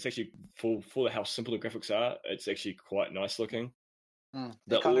style. It's actually for how simple the graphics are. It's actually quite nice looking.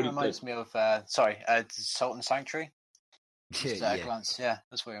 It kind of reminds me of Salt and Sanctuary. At a glance,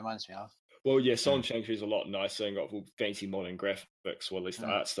 that's what it reminds me of. Well, Salt and Sanctuary is a lot nicer and got fancy modern graphics. Well, at least the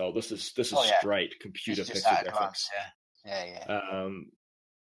art style. This is straight computer pixel graphics.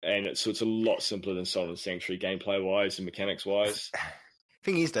 And it's a lot simpler than Salt and Sanctuary gameplay-wise and mechanics-wise.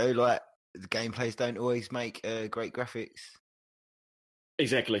 Thing is, though, like, the gameplays don't always make great graphics.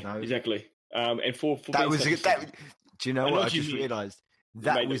 Exactly. And for that was do you know what I just realised?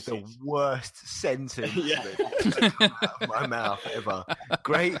 That was the worst sentence that out of my mouth ever.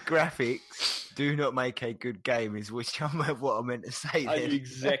 Great graphics do not make a good game is what I meant to say. I knew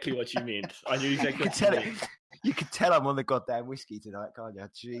exactly what you meant. You could tell I'm on the goddamn whiskey tonight, can't you?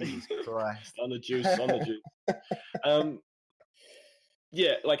 Jesus Christ. on the juice.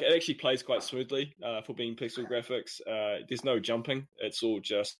 Like it actually plays quite smoothly for being pixel graphics. There's no jumping. It's all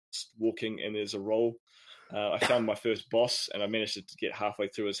just walking and there's a roll. I found my first boss and I managed to get halfway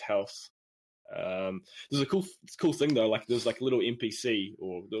through his health. There's a cool thing though. Like there's like a little NPC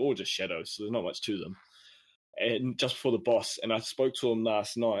or they're all just shadows, so there's not much to them. And just before the boss, and I spoke to him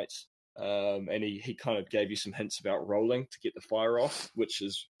last night. And he kind of gave you some hints about rolling to get the fire off, which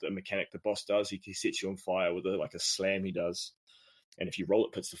is the mechanic the boss does. He sets you on fire with a slam he does. And if you roll,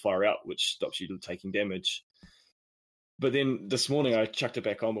 it puts the fire out, which stops you taking damage. But then this morning, I chucked it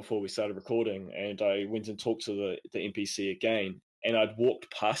back on before we started recording, and I went and talked to the NPC again. And I'd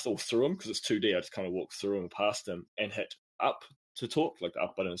walked past or through him, because it's 2D, I just kind of walked through him and past him and hit up to talk, like the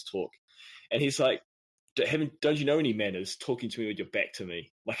up button is talk. And he's like, don't you know any manners talking to me with your back to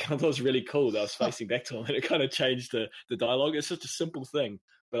me? Like, I thought it was really cool that I was facing back to him, and it kind of changed the dialogue. It's such a simple thing,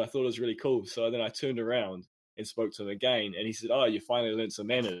 but I thought it was really cool. So then I turned around and spoke to him again, and he said, "Oh, you finally learned some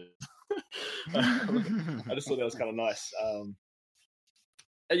manners." I just thought that was kind of nice.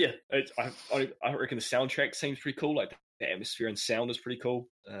 I reckon the soundtrack seems pretty cool. Like the atmosphere and sound is pretty cool.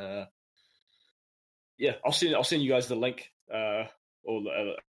 I'll send you guys the link or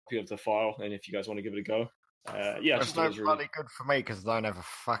the of the file, and if you guys want to give it a go, it's not really good for me because I don't have a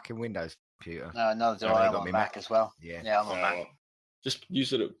fucking Windows computer. No, do I? I'm on Mac as well. Yeah, I'm on Mac. Just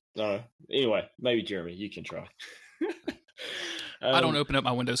use it. Anyway, maybe Jeremy, you can try. I don't open up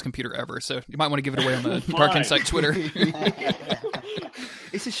my Windows computer ever, so you might want to give it away on the Dark Insight Twitter.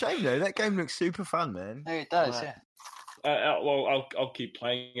 It's a shame though. That game looks super fun, man. It does, Well, I'll keep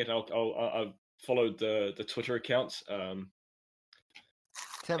playing it. I'll follow the Twitter accounts.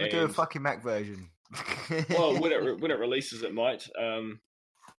 Tell me to do a fucking Mac version. Well, when it releases, it might.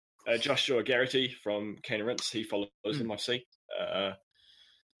 Joshua Garrity from Cane and Rinse, he follows him, I see.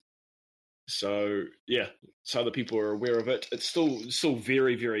 So other people are aware of it. It's still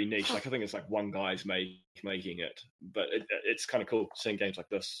very, very niche. Like I think it's like one guy's making it, but it's kind of cool seeing games like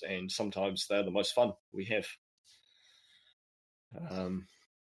this, and sometimes they're the most fun we have.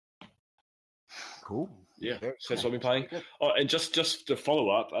 Cool. Yeah, so that's what I've been playing. Oh, and just to follow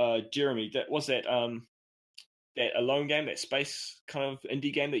up, Jeremy, that Alone game, that space kind of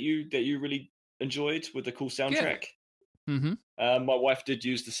indie game that you really enjoyed with the cool soundtrack. Yeah. Mm-hmm. My wife did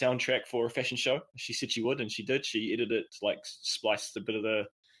use the soundtrack for a fashion show. She said she would, and she did. She edited it, like spliced a bit of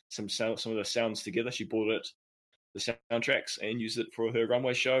some of the sounds together. She bought the soundtracks and used it for her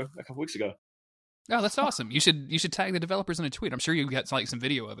runway show a couple weeks ago. Oh, that's awesome! You should tag the developers in a tweet. I'm sure you got like some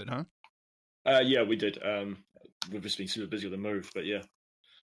video of it, huh? Yeah, we did. We've just been super busy with the move, but yeah.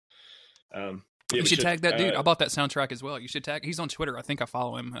 You should tag that dude. I bought that soundtrack as well. You should tag. He's on Twitter. I think I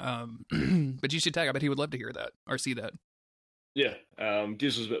follow him. But you should tag. I bet he would love to hear that or see that. Yeah.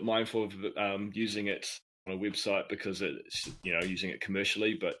 Diz was a bit mindful of using it on a website because it's using it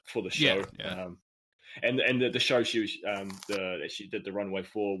commercially, but for the show. Yeah. And the show that she did the runway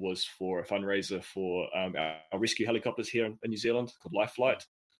for was for a fundraiser for our rescue helicopters here in New Zealand called Life Flight.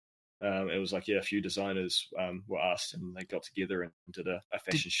 It was like, a few designers were asked and they got together and did a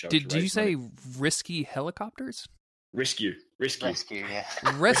fashion show. Did you say risky helicopters? Rescue, yeah.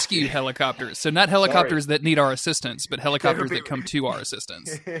 Rescue helicopters. So not helicopters that need our assistance, but helicopters that come to our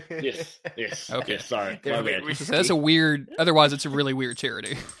assistance. Yes. Okay. Yes, sorry. So that's a weird. Otherwise, it's a really weird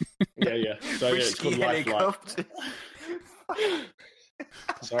charity. Yeah. So it's called Lifeline.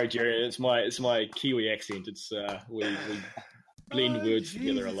 Sorry, Jerry. It's my Kiwi accent. It's we blend words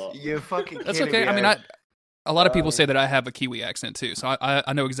together a lot. You're fucking. That's okay. I mean, a lot of people say that I have a Kiwi accent too, so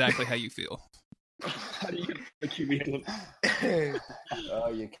I know exactly how you feel. How do you get a Kiwi? Oh,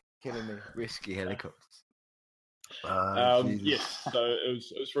 you're kidding me! Risky helicopters. Yes, so it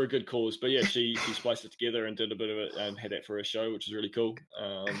was for a good cause, but yeah, she spliced it together and did a bit of it and had that for a show, which is really cool.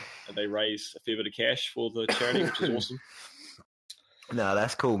 And they raised a fair bit of cash for the charity, which is awesome. No,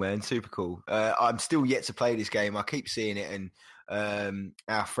 that's cool, man. Super cool. I'm still yet to play this game. I keep seeing it, and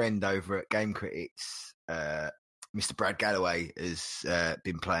our friend over at Game Critics, Mr. Brad Galloway, has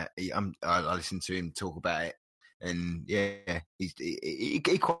been playing. I listened to him talk about it, and yeah, he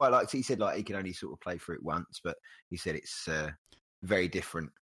quite liked it. He said like he can only sort of play through it once, but he said it's very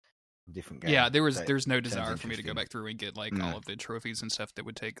different game. Yeah, there's no desire for me to go back through and get like all of the trophies and stuff that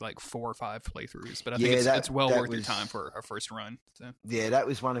would take like 4 or 5 playthroughs. But I think it's well worth your time for our first run. So. Yeah, that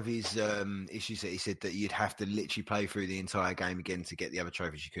was one of his issues that he said, that you'd have to literally play through the entire game again to get the other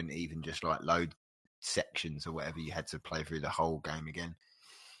trophies. You couldn't even just like load sections or whatever. You had to play through the whole game again.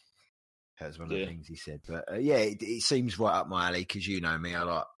 That was one of the things he said. But yeah, it seems right up my alley because you know me, I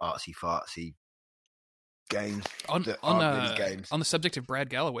like artsy fartsy games. On the subject of Brad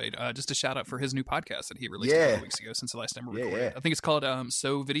Galloway, just a shout out for his new podcast that he released a couple weeks ago since the last time we recorded. I think it's called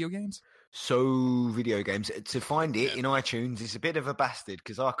So Video Games. So Video Games. To find it in iTunes, it's a bit of a bastard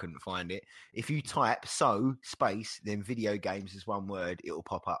because I couldn't find it. If you type so space then video games is one word, it'll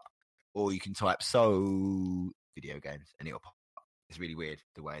pop up. Or you can type so video games and it'll pop up. It's really weird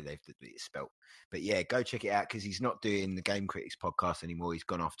the way it's spelt. But yeah, go check it out because he's not doing the Game Critics podcast anymore. He's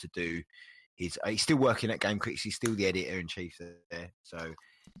gone off to do he's still working at Game Critics. He's still the editor-in-chief there. So,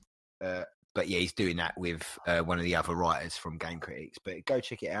 but yeah, he's doing that with one of the other writers from Game Critics. But go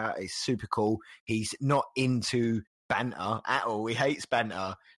check it out. It's super cool. He's not into banter at all. He hates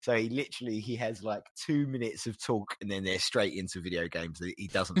banter. So he has like 2 minutes of talk and then they're straight into video games. He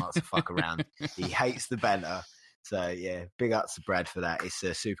doesn't like to fuck around. He hates the banter. So yeah, big ups to Brad for that. It's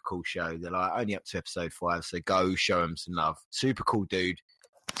a super cool show. They're like only up to episode 5. So go show him some love. Super cool dude.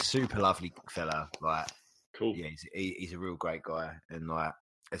 Super lovely fella. Like cool. Yeah, he's a real great guy. And like,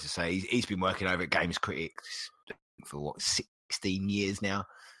 as I say, he's been working over at Games Critics for 16 years now.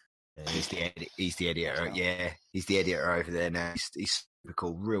 He's the editor. Yeah, he's the editor over there now. He's super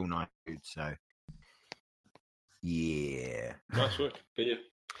cool, real nice dude. So, yeah, nice work. But yeah,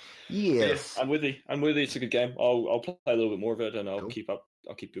 yes, I'm with you. It's a good game. I'll play a little bit more of it, and I'll keep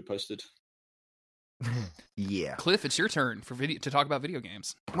you posted. Yeah, Cliff, it's your turn to talk about video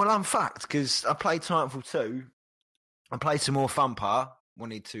games. Well, I'm fucked because I played Titanfall 2. I played some more Funpar.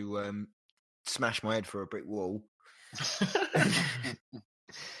 Wanted to smash my head for a brick wall.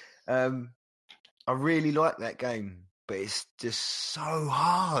 I really like that game, but it's just so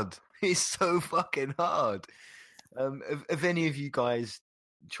hard. It's so fucking hard. Have any of you guys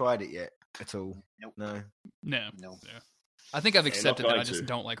tried it yet at all? Nope. No. Yeah. I think I've accepted that I just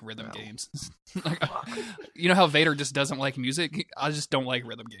don't like rhythm games. Like, you know how Vader just doesn't like music? I just don't like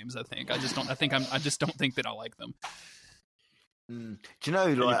rhythm games. I just don't think that I like them. Do you know?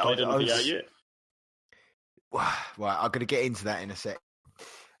 Like, I didn't VR yet. Well, I'm going to get into that in a sec.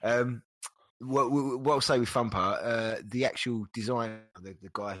 What I'll say with Funpar, the actual designer, the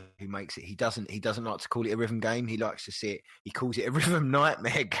guy who makes it, he doesn't like to call it a rhythm game. He likes to see it. He calls it a rhythm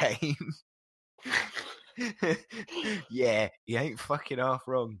nightmare game. Yeah, he ain't fucking half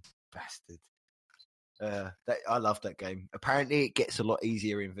wrong, bastard. I love that game. Apparently, it gets a lot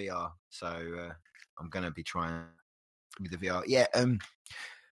easier in VR, so I'm going to be trying with the VR. Yeah,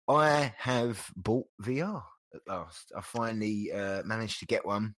 I have bought VR at last. I finally managed to get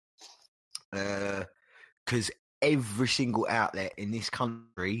one. Because every single outlet in this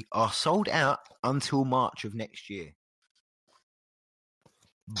country are sold out until March of next year.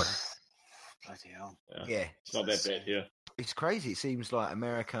 Bloody hell. Yeah. It's not that bad here. It's crazy. It seems like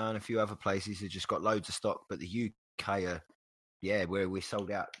America and a few other places have just got loads of stock, but the UK are, where we're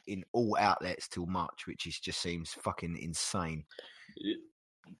sold out in all outlets till March, which just seems fucking insane.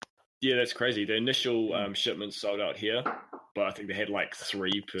 Yeah, that's crazy. The initial shipments sold out here, but I think they had like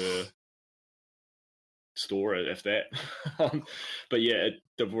 3 per store, if that. But yeah,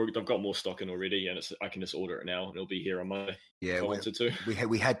 they've got more stock in already, and I can just order it now, and it'll be here on Monday. Yeah, if I wanted to.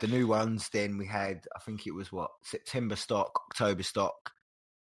 We had the new ones. Then we had, I think it was September stock, October stock,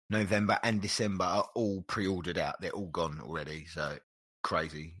 November and December are all pre-ordered out. They're all gone already. So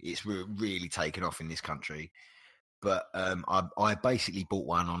crazy. It's really taken off in this country. But I basically bought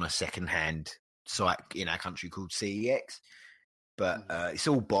one on a second-hand site in our country called CEX. But it's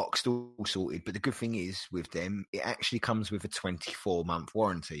all boxed, all sorted. But the good thing is with them, it actually comes with a 24-month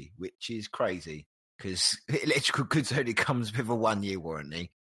warranty, which is crazy because electrical goods only comes with a 1-year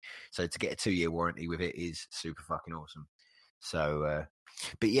warranty. So to get a 2-year warranty with it is super fucking awesome. So,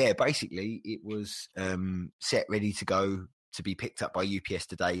 but yeah, basically it was set ready to go to be picked up by UPS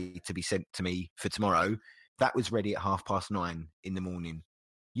today to be sent to me for tomorrow. That was ready at 9:30 in the morning.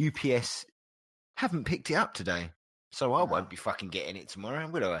 UPS haven't picked it up today. So I won't be fucking getting it tomorrow,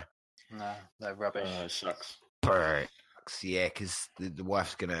 will I? No rubbish. It sucks. Yeah, because the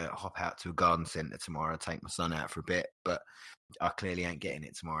wife's going to hop out to a garden centre tomorrow, take my son out for a bit, but I clearly ain't getting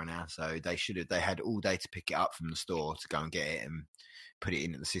it tomorrow now. So they had all day to pick it up from the store to go and get it and put it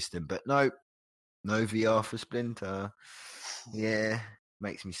into the system. But no VR for Splinter. Yeah,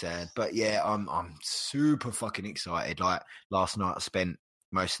 makes me sad. But yeah, I'm super fucking excited. Like last night I spent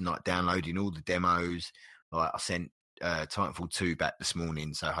most of the night downloading all the demos. Like I sent Titanfall 2 back this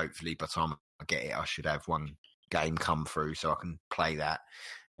morning, so hopefully by the time I get it, I should have one game come through so I can play that.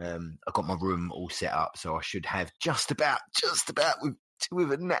 I got my room all set up, so I should have just about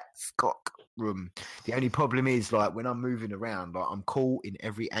with a Natscock room. The only problem is, like, when I'm moving around, like, I'm caught in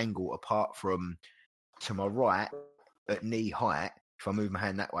every angle apart from to my right at knee height. If I move my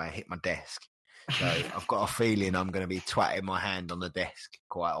hand that way, I hit my desk. So I've got a feeling I'm going to be twatting my hand on the desk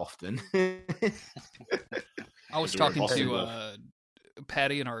quite often. I was talking to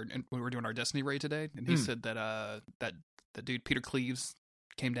Patty when we were doing our Destiny raid today, and he said that that dude Peter Cleaves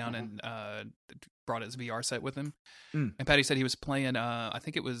came down and brought his VR set with him. And Patty said he was playing. I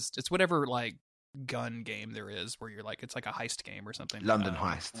think it's whatever like gun game there is where you're like it's like a heist game or something. London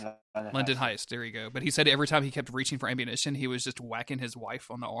Heist. London Heist. There you go. But he said every time he kept reaching for ammunition, he was just whacking his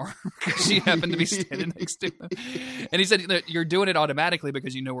wife on the arm because she happened to be standing next to him. And he said that you're doing it automatically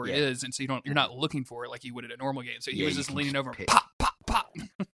because you know where it is, and so you're not looking for it like you would in a normal game. So he was just leaning over, pop, pop, pop,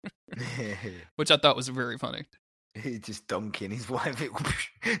 which I thought was very funny. He's just donking his wife.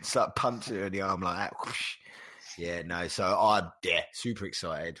 It's like punching her in the arm like that. Yeah, no, so I'm super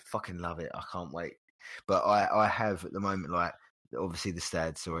excited. Fucking love it. I can't wait. But I have at the moment, like, obviously the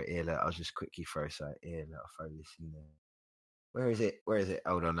stats, sorry, here, look, I'll just quickly throw this out here. Look, I'll throw this in there. Where is it?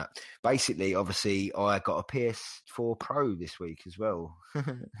 Hold on. Look. Basically, obviously, I got a PS4 Pro this week as well.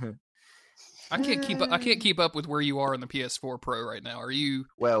 I can't keep up with where you are on the PS4 Pro right now. Are you?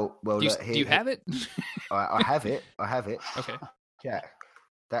 Well. Do you have it? I have it. Okay. Yeah.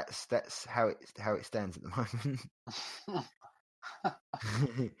 That's how it stands at the moment.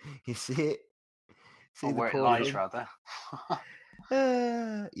 You see it? Where it lies, rather.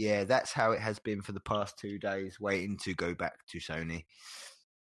 Yeah, that's how it has been for the past 2 days, waiting to go back to Sony.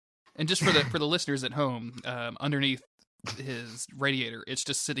 And just for the listeners at home, underneath his radiator, it's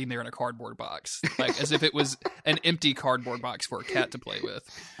just sitting there in a cardboard box, like as if it was an empty cardboard box for a cat to play with.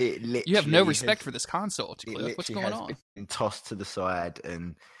 You have no respect for this console, Cliff. What's going on? Been tossed to the side,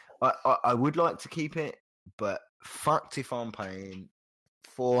 and I would like to keep it, but fucked if I'm paying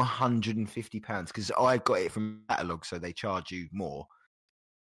 £450 because I got it from Catalog, so they charge you more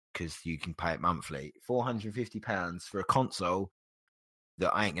because you can pay it monthly. £450 for a console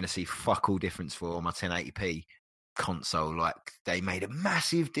that I ain't going to see fuck all difference for on my 1080p console. Like, they made a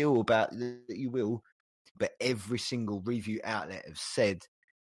massive deal about that you will, but every single review outlet have said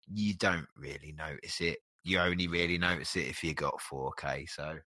you don't really notice it. You only really notice it if you got 4K.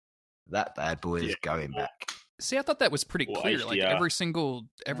 So that bad boy is going back. See, I thought that was pretty clear. HDR. Like every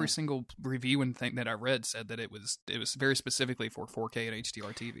single review and thing that I read said that it was very specifically for 4K and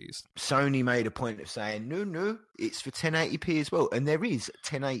HDR TVs. Sony made a point of saying no, it's for 1080p as well, and there is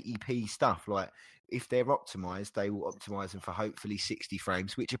 1080p stuff. Like, if they're optimized, they will optimize them for hopefully 60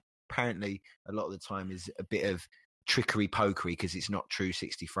 frames, which apparently a lot of the time is a bit of trickery pokery because it's not true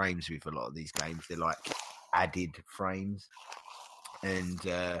 60 frames with a lot of these games. They're like added frames, and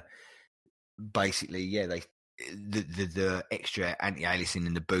basically, yeah, the extra anti-aliasing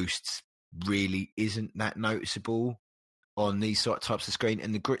and the boosts really isn't that noticeable on these sort of types of screen.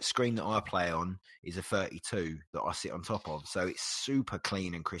 And the screen that I play on is a 32 that I sit on top of, so it's super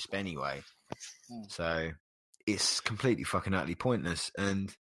clean and crisp anyway. So it's completely fucking utterly pointless,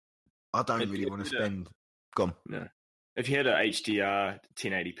 and I don't really want to spend. Gone. No. If you had a HDR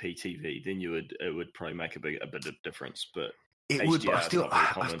 1080p TV, then it would probably make a bit of difference. But it HDR would.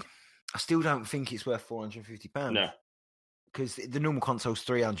 But I still don't think it's worth £450. No, because the normal console's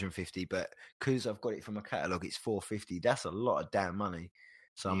 $350, but because I've got it from a catalog, it's $450. That's a lot of damn money.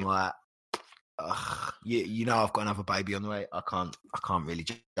 So I'm like, you know, I've got another baby on the way. I can't really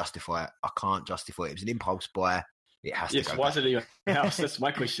justify it. I can't justify it. It was an impulse buy. It has to go. Why is it in your house? That's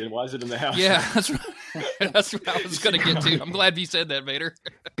my question. Why is it in the house? Yeah, that's what I was going to get to. I'm glad you said that, Vader.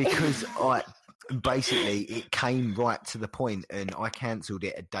 Because basically it came right to the point, and I cancelled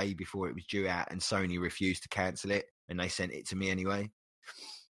it a day before it was due out, and Sony refused to cancel it, and they sent it to me anyway.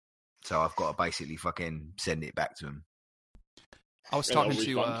 So I've got to basically fucking send it back to them. I was talking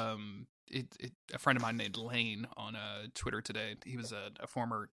to a friend of mine named Lane on Twitter today. He was a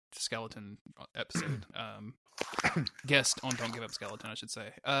former Skeleton episode guest on Don't Give Up Skeleton, I should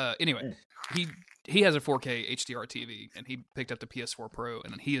say. Anyway, he has a 4K HDR TV, and he picked up the PS4 Pro,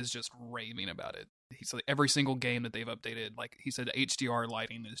 and he is just raving about it. He said every single game that they've updated, like he said, HDR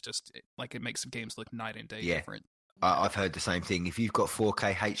lighting is just like it makes games look night and day different. I've heard the same thing. If you've got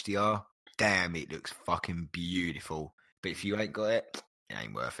 4K HDR, damn, it looks fucking beautiful. But if you ain't got it, it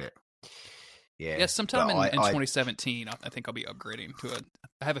ain't worth it. Yeah, sometime in 2017, I think I'll be upgrading to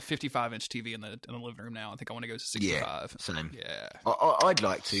I have a 55-inch TV in the living room now. I think I want to go to 65. Yeah, same. Yeah, I'd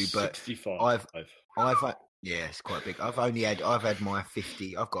like to, but 65. Yeah, it's quite big. I've had my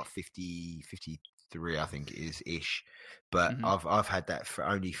 50. I've got 53, I think it is ish. But I've had that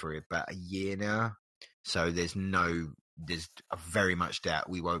only for about a year now. So there's a very much doubt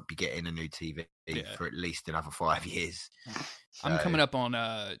we won't be getting a new TV for at least another 5 years. So, I'm coming up on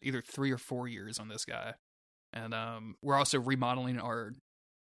either 3 or 4 years on this guy, and we're also remodeling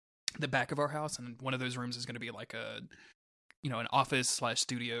the back of our house, and one of those rooms is going to be like an office /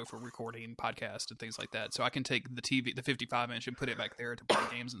 studio for recording podcasts and things like that. So I can take the TV, the 55-inch, and put it back there to play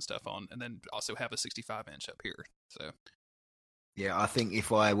games and stuff on, and then also have a 65-inch up here. So. Yeah, I think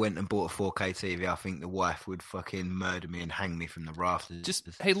if I went and bought a 4K TV, I think the wife would fucking murder me and hang me from the rafters.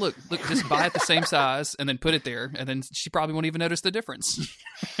 Hey, look, just buy it the same size and then put it there, and then she probably won't even notice the difference.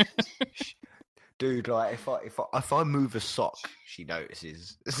 Dude, like if I move a sock, she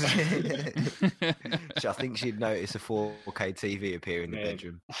notices. I think she'd notice a 4K TV appear in the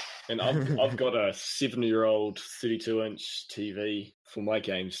bedroom. And I've got a 7-year-old 32-inch TV for my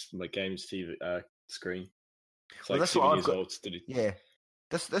games TV screen. Well, that's what I've got. Yeah,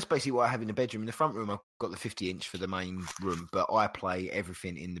 that's basically what I have in the bedroom. In the front room, I've got the 50-inch for the main room, but I play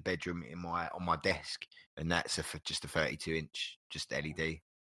everything in the bedroom on my desk, and that's just a 32-inch, just LED,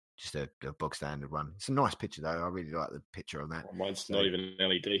 just a bog standard one. It's a nice picture though. I really like the picture on that. Well, mine's not even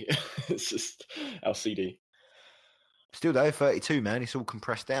LED; it's just LCD. Still though, 32, man, it's all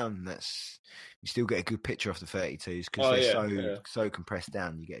compressed down. You still get a good picture off the 32s because they're so compressed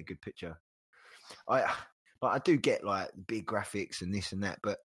down. You get a good picture. I do get like big graphics and this and that,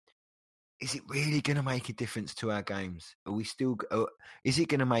 but is it really going to make a difference to our games? Is it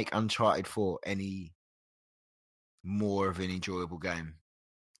going to make Uncharted 4 any more of an enjoyable game?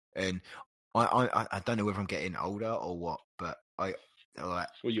 And I don't know whether I'm getting older or what, but are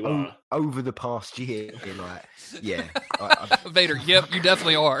over the past year, Vader. Yep, you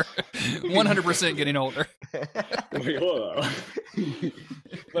definitely are 100% getting older. We are.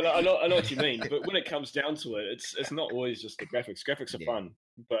 But I know what you mean. But when it comes down to it, it's not always just the graphics. Graphics are fun,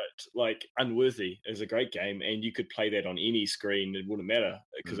 but like Unworthy is a great game, and you could play that on any screen. It wouldn't matter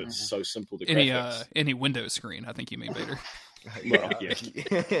because it's so simple. Any Windows screen, I think you mean, Vader. Well, yeah.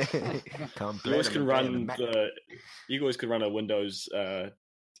 You always can run a Windows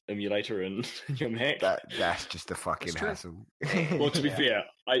emulator in your Mac. That's just a fucking hassle. Well, to be fair,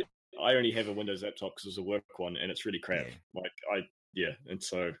 I only have a Windows laptop because it's a work one, and it's really crap. And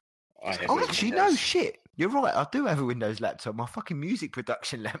so I have. Oh, actually, no shit. You're right. I do have a Windows laptop. My fucking music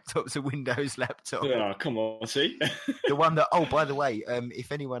production laptop's a Windows laptop. Oh, come on, see the one that. Oh, by the way,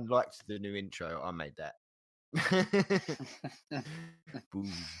 if anyone liked the new intro, I made that.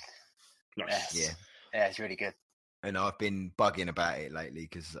 Boom. Nice. Yeah, it's really good. And I've been bugging about it lately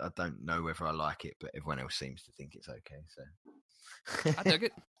because I don't know whether I like it, but everyone else seems to think it's okay. So I dug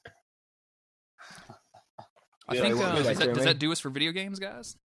it. I think does that do us for video games,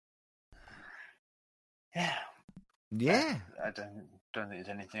 guys? Yeah. I don't think there's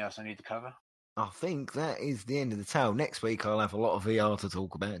anything else I need to cover. I think that is the end of the tale. Next week I'll have a lot of VR to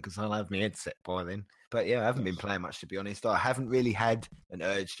talk about because I'll have my headset by then. But yeah, I haven't been playing much, to be honest. I haven't really had an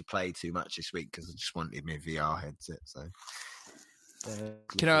urge to play too much this week because I just wanted my VR headset. So,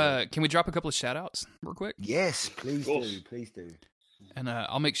 can we drop a couple of shout outs real quick? Yes, please do. And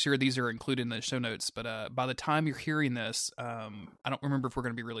I'll make sure these are included in the show notes. But by the time you're hearing this, I don't remember if we're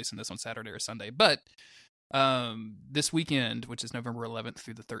going to be releasing this on Saturday or Sunday. But this weekend, which is November 11th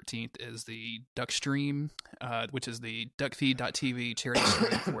through the 13th, is the Duck Stream, which is the duckfeed.tv charity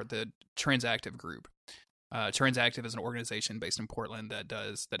stream for the Transactive Group. Transactive is an organization based in Portland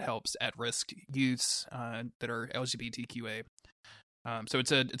that helps at-risk youths that are LGBTQA. So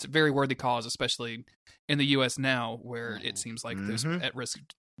it's a very worthy cause, especially in the U.S. now, where it seems like those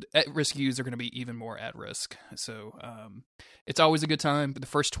at-risk youths are going to be even more at risk. So it's always a good time. But the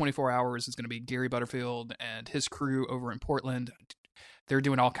first 24 hours is going to be Gary Butterfield and his crew over in Portland. They're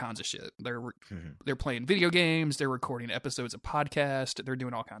doing all kinds of shit. They're playing video games. They're recording episodes of podcasts. They're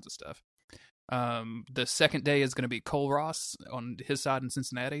doing all kinds of stuff. The second day is going to be Cole Ross on his side in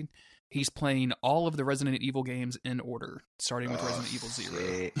Cincinnati. He's playing all of the Resident Evil games in order, starting with Resident Evil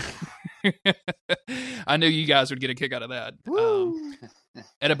 0. I knew you guys would get a kick out of that.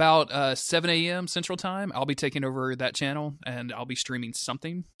 At about 7 a.m. Central Time, I'll be taking over that channel, and I'll be streaming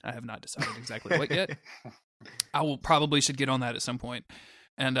something. I have not decided exactly what yet. I will probably should get on that at some point.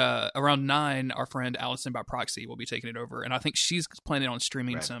 And around 9, our friend Allison by Proxy will be taking it over. And I think she's planning on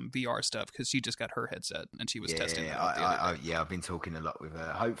streaming some VR stuff because she just got her headset and she was testing it. I've been talking a lot with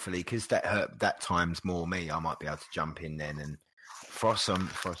her. Hopefully, because that time's more me, I might be able to jump in then and throw some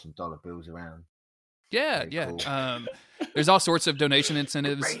dollar bills around. Yeah, very cool. There's all sorts of donation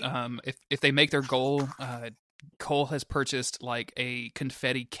incentives. If they make their goal, Cole has purchased like a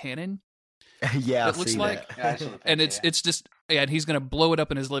confetti cannon. Yeah, it looks like, and it's just, and he's going to blow it up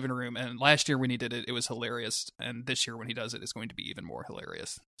in his living room. And last year when he did it, it was hilarious. And this year when he does it, it's going to be even more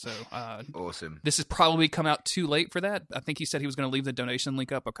hilarious. So awesome. This has probably come out too late for that. I think he said he was going to leave the donation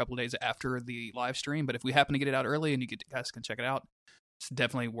link up a couple of days after the live stream. But if we happen to get it out early and you guys can check it out, it's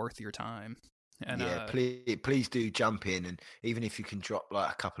definitely worth your time. And please do jump in, and even if you can drop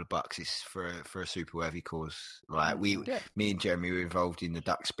like a couple of bucks, it's for a super worthy cause. Like me and Jeremy were involved in the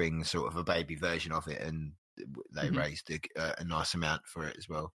Duck Spring, sort of a baby version of it, and they raised a nice amount for it as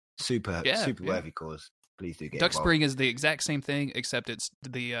well. Super worthy cause. Please do get Duck involved. Spring is the exact same thing, except it's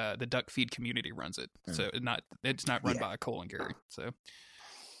the Duck Feed community runs it, so it's not run by Cole and Gary. So.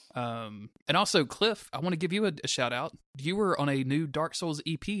 And also, Cliff, I want to give you a shout out. You were on a new Dark Souls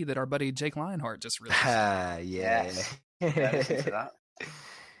EP that our buddy Jake Lionheart just released. Yes. Listen to that.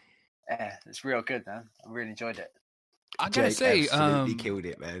 Yeah, it's real good, man. I really enjoyed it. I gotta say, absolutely killed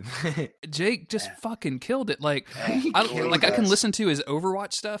it, man. Jake just fucking killed it. Like, I can listen to his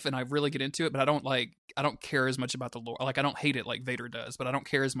Overwatch stuff and I really get into it, but I don't care as much about the lore. Like, I don't hate it like Vader does, but I don't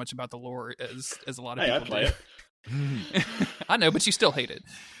care as much about the lore as a lot of people I play it. I know, but you still hate it.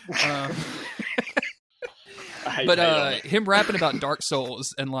 But him rapping about Dark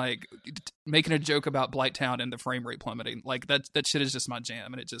Souls and like making a joke about Blighttown and the frame rate plummeting, like that shit is just my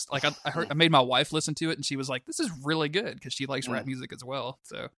jam. And it just like I made my wife listen to it, and she was like, "This is really good," because she likes rap music as well.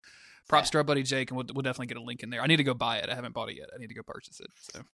 So props to our buddy Jake, and we'll definitely get a link in there. I need to go buy it. I haven't bought it yet. I need to go purchase it.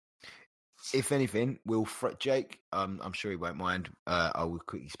 So. If anything, Jake. I'm sure he won't mind. I will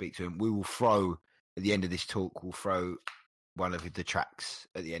quickly speak to him. We will throw. At the end of this talk, we'll throw one of the tracks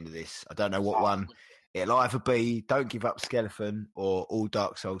at the end of this. I don't know what one. It'll either be Don't Give Up Skeleton or All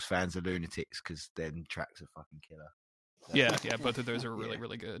Dark Souls Fans Are Lunatics, because then tracks are fucking killer. Yeah, both of those are really,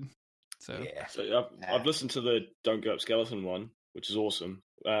 really good. So I've listened to the Don't Give Up Skeleton one, which is awesome.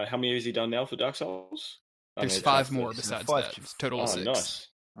 How many has he done now for Dark Souls? There's 5 more besides that. Total of 6. Nice.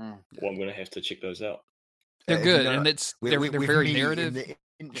 Well, I'm going to have to check those out. They're good, and they're very narrative. In the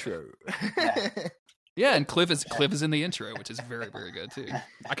intro. Yeah, and Cliff is in the intro, which is very, very good too.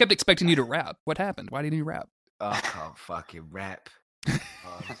 I kept expecting you to rap. What happened? Why didn't you rap? I can't fucking rap.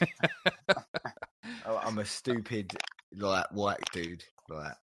 I'm a stupid like white dude.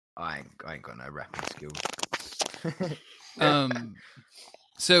 Like I ain't got no rapping skills.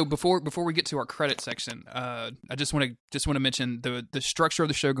 So before we get to our credit section, I just want to mention the structure of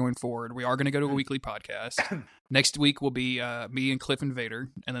the show going forward. We are going to go to a weekly podcast. Next week will be me and Cliff and Vader,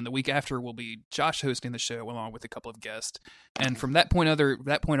 and then the week after will be Josh hosting the show along with a couple of guests. And from that point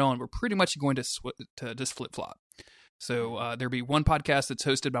on, we're pretty much going to just flip flop. So there'll be one podcast that's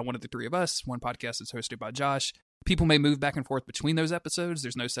hosted by one of the three of us, one podcast that's hosted by Josh. People may move back and forth between those episodes.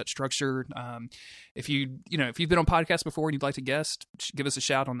 There's no set structure. If you've been on podcasts before and you'd like to guest, give us a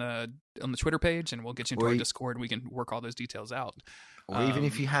shout on the Twitter page, and we'll get you into our Discord, and we can work all those details out. Or even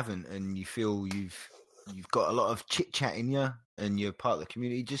if you haven't and you feel you've got a lot of chit chat in you and you're part of the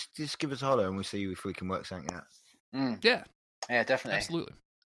community, just give us a holler and we'll see if we can work something out. Yeah, definitely, absolutely.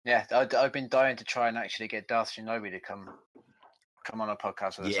 Yeah, I've been dying to try and actually get Darth Shinobi to come on a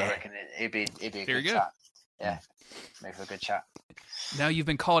podcast with us. I reckon it'd be a good chat. Yeah, make for a good chat. Now you've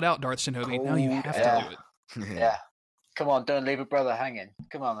been called out, Darth Shinobi. Now you have to do it. Yeah. Come on, don't leave a brother hanging.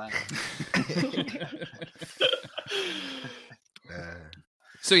 Come on, man.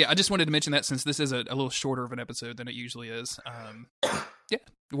 So yeah, I just wanted to mention that since this is a little shorter of an episode than it usually is.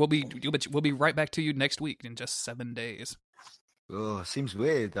 We'll be right back to you next week in just 7 days. Oh, seems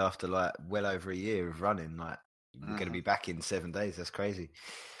weird after like well over a year of running. Like we're going to be back in 7 days. That's crazy.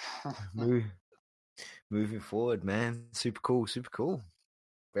 Moving forward, man. Super cool.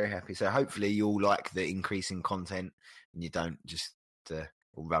 Very happy. So hopefully you'll like the increase in content and you don't just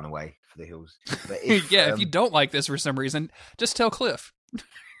run away for the hills. But if, if you don't like this for some reason, just tell Cliff.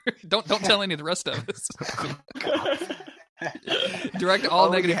 don't tell any of the rest of us. Direct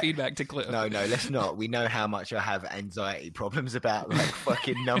all negative feedback to Cliff. No, let's not. We know how much I have anxiety problems about like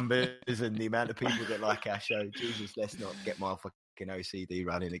fucking numbers and the amount of people that like our show. Jesus, let's not get my fucking OCD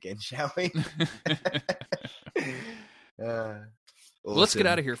running again, shall we? Awesome. Let's get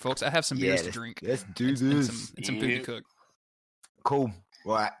out of here, folks. I have some beers to drink. Let's do this. And some food to cook. Cool.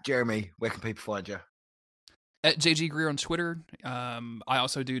 Right, Jeremy, where can people find you? At JG Greer on Twitter. I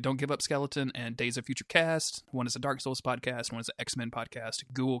also do Don't Give Up Skeleton and Days of Future Cast. One is a Dark Souls podcast. One is an X-Men podcast.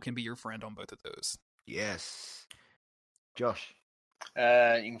 Google can be your friend on both of those. Yes. Josh? You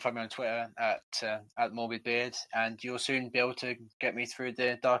can find me on Twitter at Morbid Beard, and you'll soon be able to get me through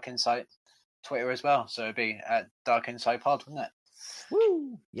the Dark Insight Twitter as well. So it'll be at Dark Insight Pod, wouldn't it?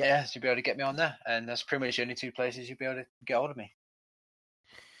 Woo! Yeah, so you'll be able to get me on there, and that's pretty much the only two places you'll be able to get hold of me.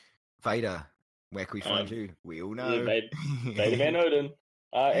 Vader, where can we find you? We all know. Vader Van Odin.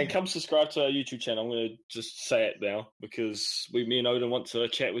 And come subscribe to our YouTube channel. I'm going to just say it now because me and Odin want to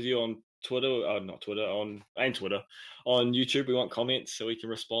chat with you on Twitter. On YouTube. We want comments so we can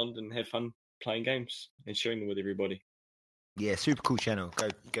respond and have fun playing games and sharing them with everybody. Yeah, super cool channel.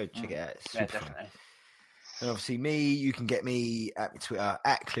 Go check it out. It's super fun. And obviously you can get me at Twitter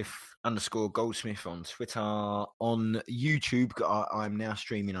at Cliff_Goldsmith on Twitter. On YouTube, I'm now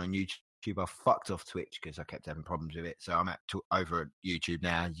streaming on YouTube. I fucked off Twitch because I kept having problems with it. So I'm over at YouTube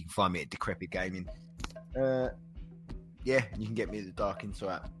now. You can find me at Decrepit Gaming. You can get me at the Dark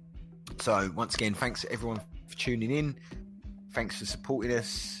Insight. So once again, thanks to everyone for tuning in. Thanks for supporting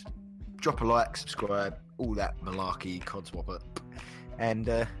us. Drop a like, subscribe, all that malarkey, codswapper.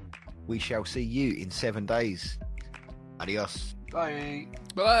 And we shall see you in 7 days. Adios. Bye.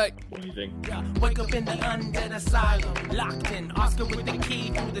 Bye. What do you think? Wake up in the undead asylum, locked in. Oscar with the key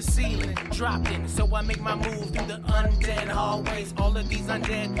through the ceiling, dropped in. So I make my move through the undead hallways. All of these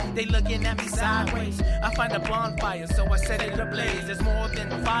undead, they looking at me sideways. I find a bonfire, so I set it ablaze. There's more than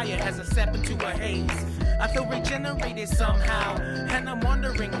fire as I step into a haze. I feel regenerated somehow, and I'm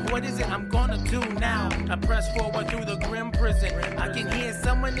wondering what is it I'm gonna do now. I press forward through the grim prison. I can hear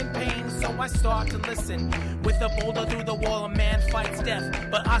someone in pain, so I start to listen. With a boulder through the wall, a man fights death,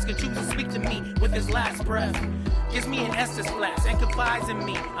 but Oscar chooses to speak to me with his last breath. Gives me an Estus flask and confides in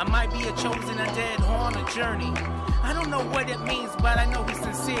me. I might be a chosen undead on a journey. I don't know what it means, but I know he's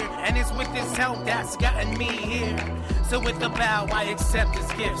sincere, and it's with his help that's gotten me here. So with a bow, I accept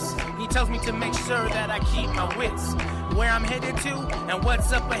his gifts. He tells me to make sure that I keep my wits. Where I'm headed to and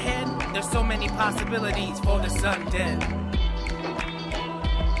what's up ahead, there's so many possibilities for this undead.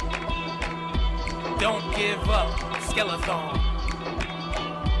 Don't give up, Skeleton.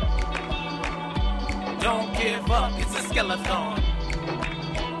 Don't give up, it's a skeleton.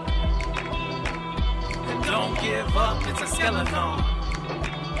 Don't give up, it's a skeleton.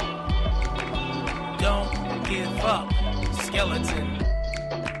 Don't give up, skeleton.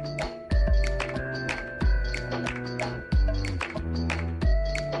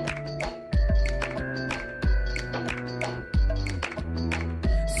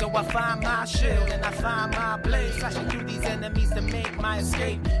 So I find my shield and I find my blade, slashing through these enemies to make my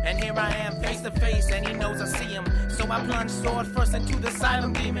escape. And here I am face to face, and he knows I see him. So I plunge sword first into the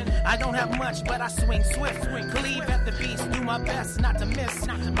silent demon. I don't have much, but I swing swift, cleave at the beast, do my best not to miss.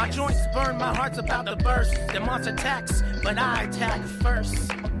 My joints burn, my heart's about to burst. The monster attacks, but I attack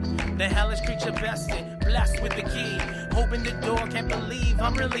first. The hellish creature bested, blessed with the key. Open the door, can't believe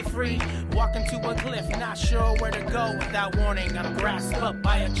I'm really free. Walking to a cliff, not sure where to go. Without warning, I'm grasped up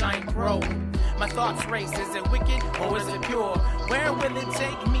by a giant crow. My thoughts race, is it wicked or is it pure? Where will it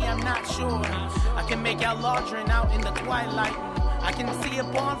take me? I'm not sure. I can make out Laudrin out in the twilight. I can see a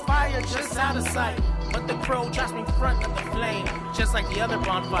bonfire just out of sight. But the crow drops me in front of the flame. Just like the other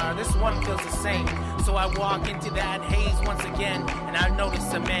bonfire, this one feels the same. So I walk into that haze once again, and I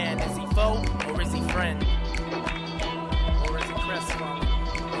notice a man. Is he foe or is he friend? Or is he crestfallen?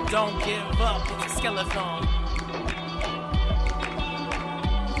 Don't give up, it's a skeleton.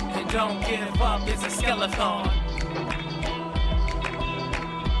 And don't give up, it's a skeleton.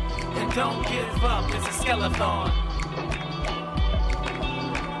 And don't give up, it's a skeleton.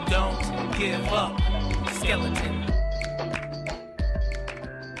 Don't give up, skeleton.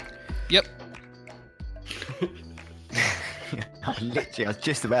 Yep. Literally, I was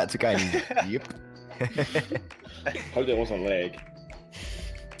just about to go. Yep. Hope that wasn't leg.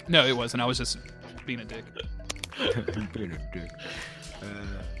 No, it wasn't. I was just being a dick. Being a dick.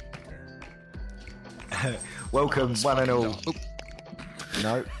 Welcome, one and all.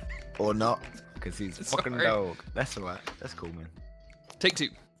 No, or not, because he's a fucking dog. That's alright. That's cool, man. Take two.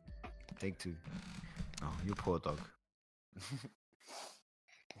 Take two. Oh, you poor dog.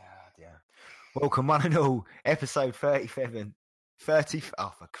 Yeah. Welcome, one and all. Episode 37. 30.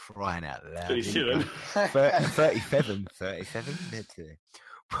 Oh, for crying out loud. 37. 37. 37.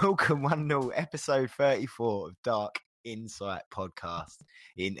 Welcome, one and all. Episode 34 of Dark Insight Podcast,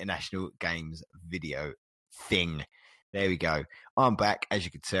 International Games Video Thing. There we go. I'm back, as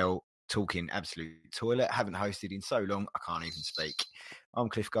you can tell, talking absolute toilet. Haven't hosted in so long, I can't even speak. I'm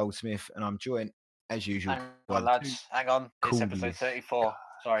Cliff Goldsmith, and I'm joined, as usual. Hang on, lads. Hang on. It's episode 34.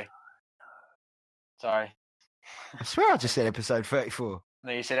 Sorry. I swear I just said episode 34.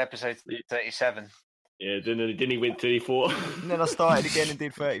 No, you said episode 37. Yeah, didn't he win 34? And then I started again and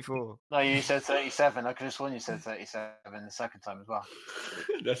did 34. No, you said 37. I could have sworn you said 37 the second time as well.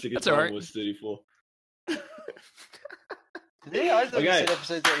 That's a good That's time. right. It was 34. Did he? I thought you said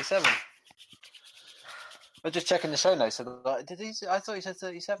episode 37. I'm just checking the show notes. So did he? I thought he said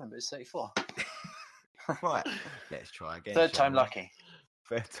 37, but it's 34. Right, let's try again. Third time lucky.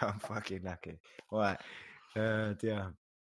 Third time fucking lucky. Right. Dear.